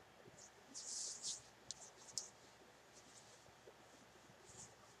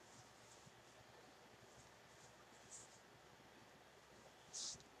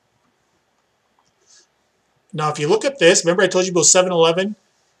 Now, if you look at this, remember I told you about 7:11,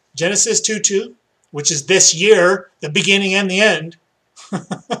 Genesis 2:2, which is this year, the beginning and the end.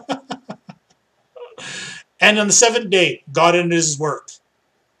 And on the seventh day, God ended his work,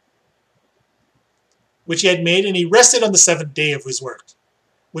 which he had made, and he rested on the seventh day of his work,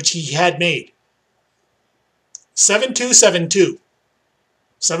 which he had made. 7:2, 7:2.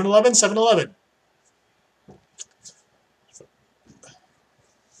 7:11, 7:11.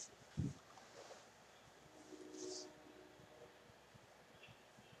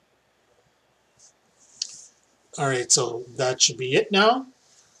 All right, so that should be it now.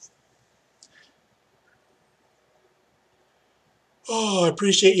 Oh, I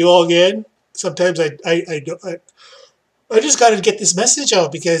appreciate you all again. Sometimes I just got to get this message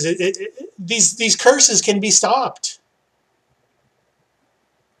out because these curses can be stopped.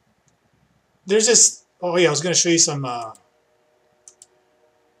 There's this. Oh yeah, I was going to show you some on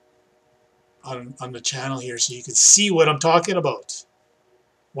the channel here so you can see what I'm talking about.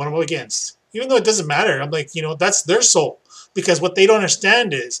 What I'm against. Even though it doesn't matter, I'm like, that's their soul. Because what they don't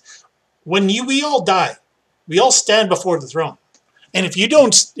understand is when we all die, we all stand before the throne. And if you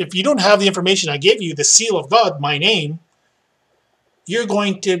don't have the information I gave you, the seal of God, my name, you're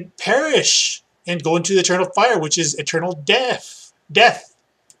going to perish and go into the eternal fire, which is eternal death. Death.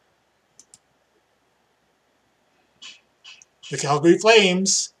 The Calgary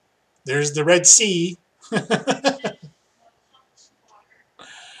Flames. There's the Red Sea.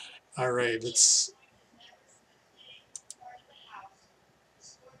 All right, let's.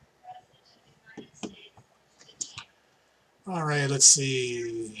 All right, let's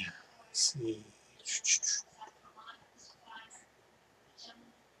see. Let's see.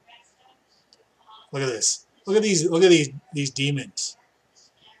 Look at this. Look at these. Look at these demons.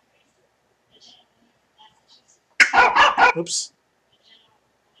 Oops.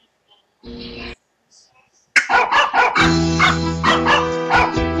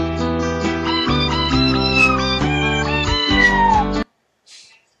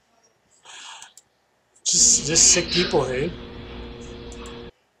 Just sick people, hey?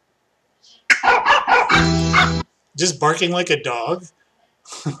 Just barking like a dog.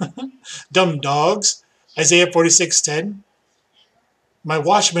 Dumb dogs. Isaiah 46:10. My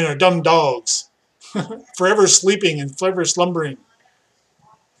watchmen are dumb dogs, forever sleeping and forever slumbering.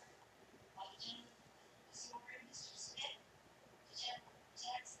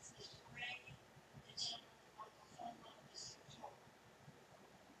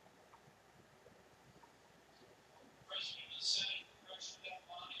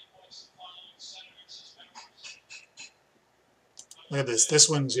 Look at this. This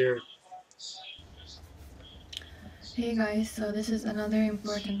one's here. Hey guys, so this is another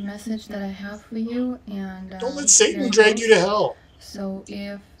important message that I have for you, and Don't let Satan drag you to hell. So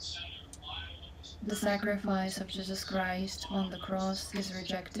if the sacrifice of Jesus Christ on the cross is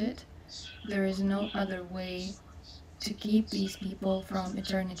rejected, there is no other way to keep these people from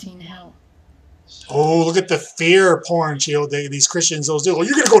eternity in hell. Oh, look at the fear porn, these Christians those do. Well,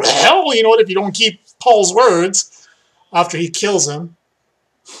 you're going to go to hell, if you don't keep Paul's words after he kills him.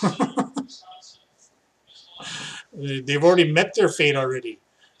 They've already met their fate already.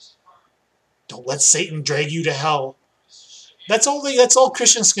 Don't let Satan drag you to hell. That's all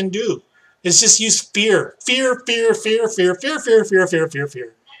Christians can do. Is just use fear. Fear, fear, fear, fear, fear, fear, fear, fear, fear,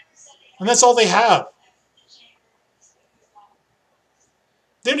 fear. And that's all they have.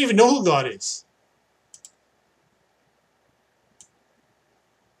 They don't even know who God is.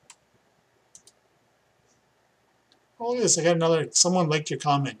 Oh, look at this. I got another. Someone liked your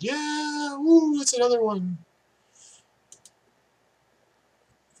comment. Yeah. Ooh, that's another one.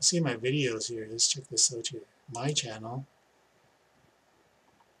 See my videos here. Let's check this out here. My channel.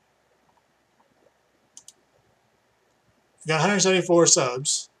 Got 174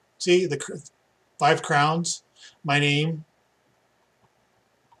 subs. See the 5 crowns. My name.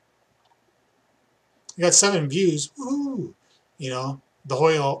 I got 7 views. Woohoo! The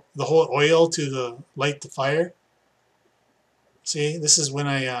whole oil to light the fire. See, this is when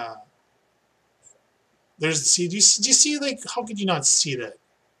I there's see. Do you see, like, how could you not see that?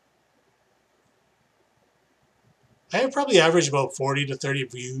 I probably average about 40 to 30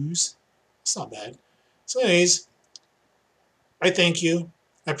 views. It's not bad. So anyways, I thank you.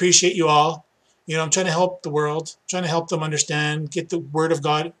 I appreciate you all. You know, I'm trying to help the world, trying to help them understand, get the word of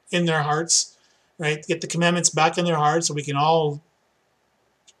God in their hearts, right? Get the commandments back in their hearts so we can all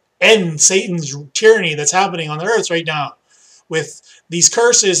end Satan's tyranny that's happening on the earth right now with these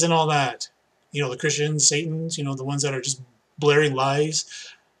curses and all that. You know, the Christians, Satan's, you know, the ones that are just blaring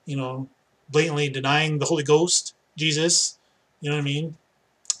lies, you know, blatantly denying the Holy Ghost, Jesus. You know what I mean?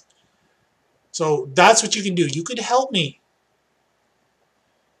 So that's what you can do. You could help me.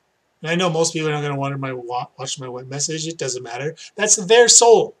 And I know most people are not going to want my watch my message. It doesn't matter. That's their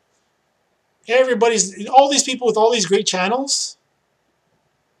soul. Everybody's all these people with all these great channels,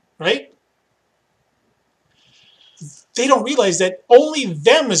 right? They don't realize that only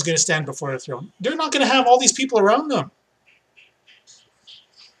them is going to stand before the throne. They're not going to have all these people around them.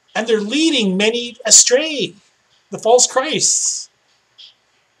 And they're leading many astray, the false Christs.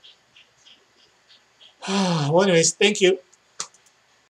 Well, anyways, thank you.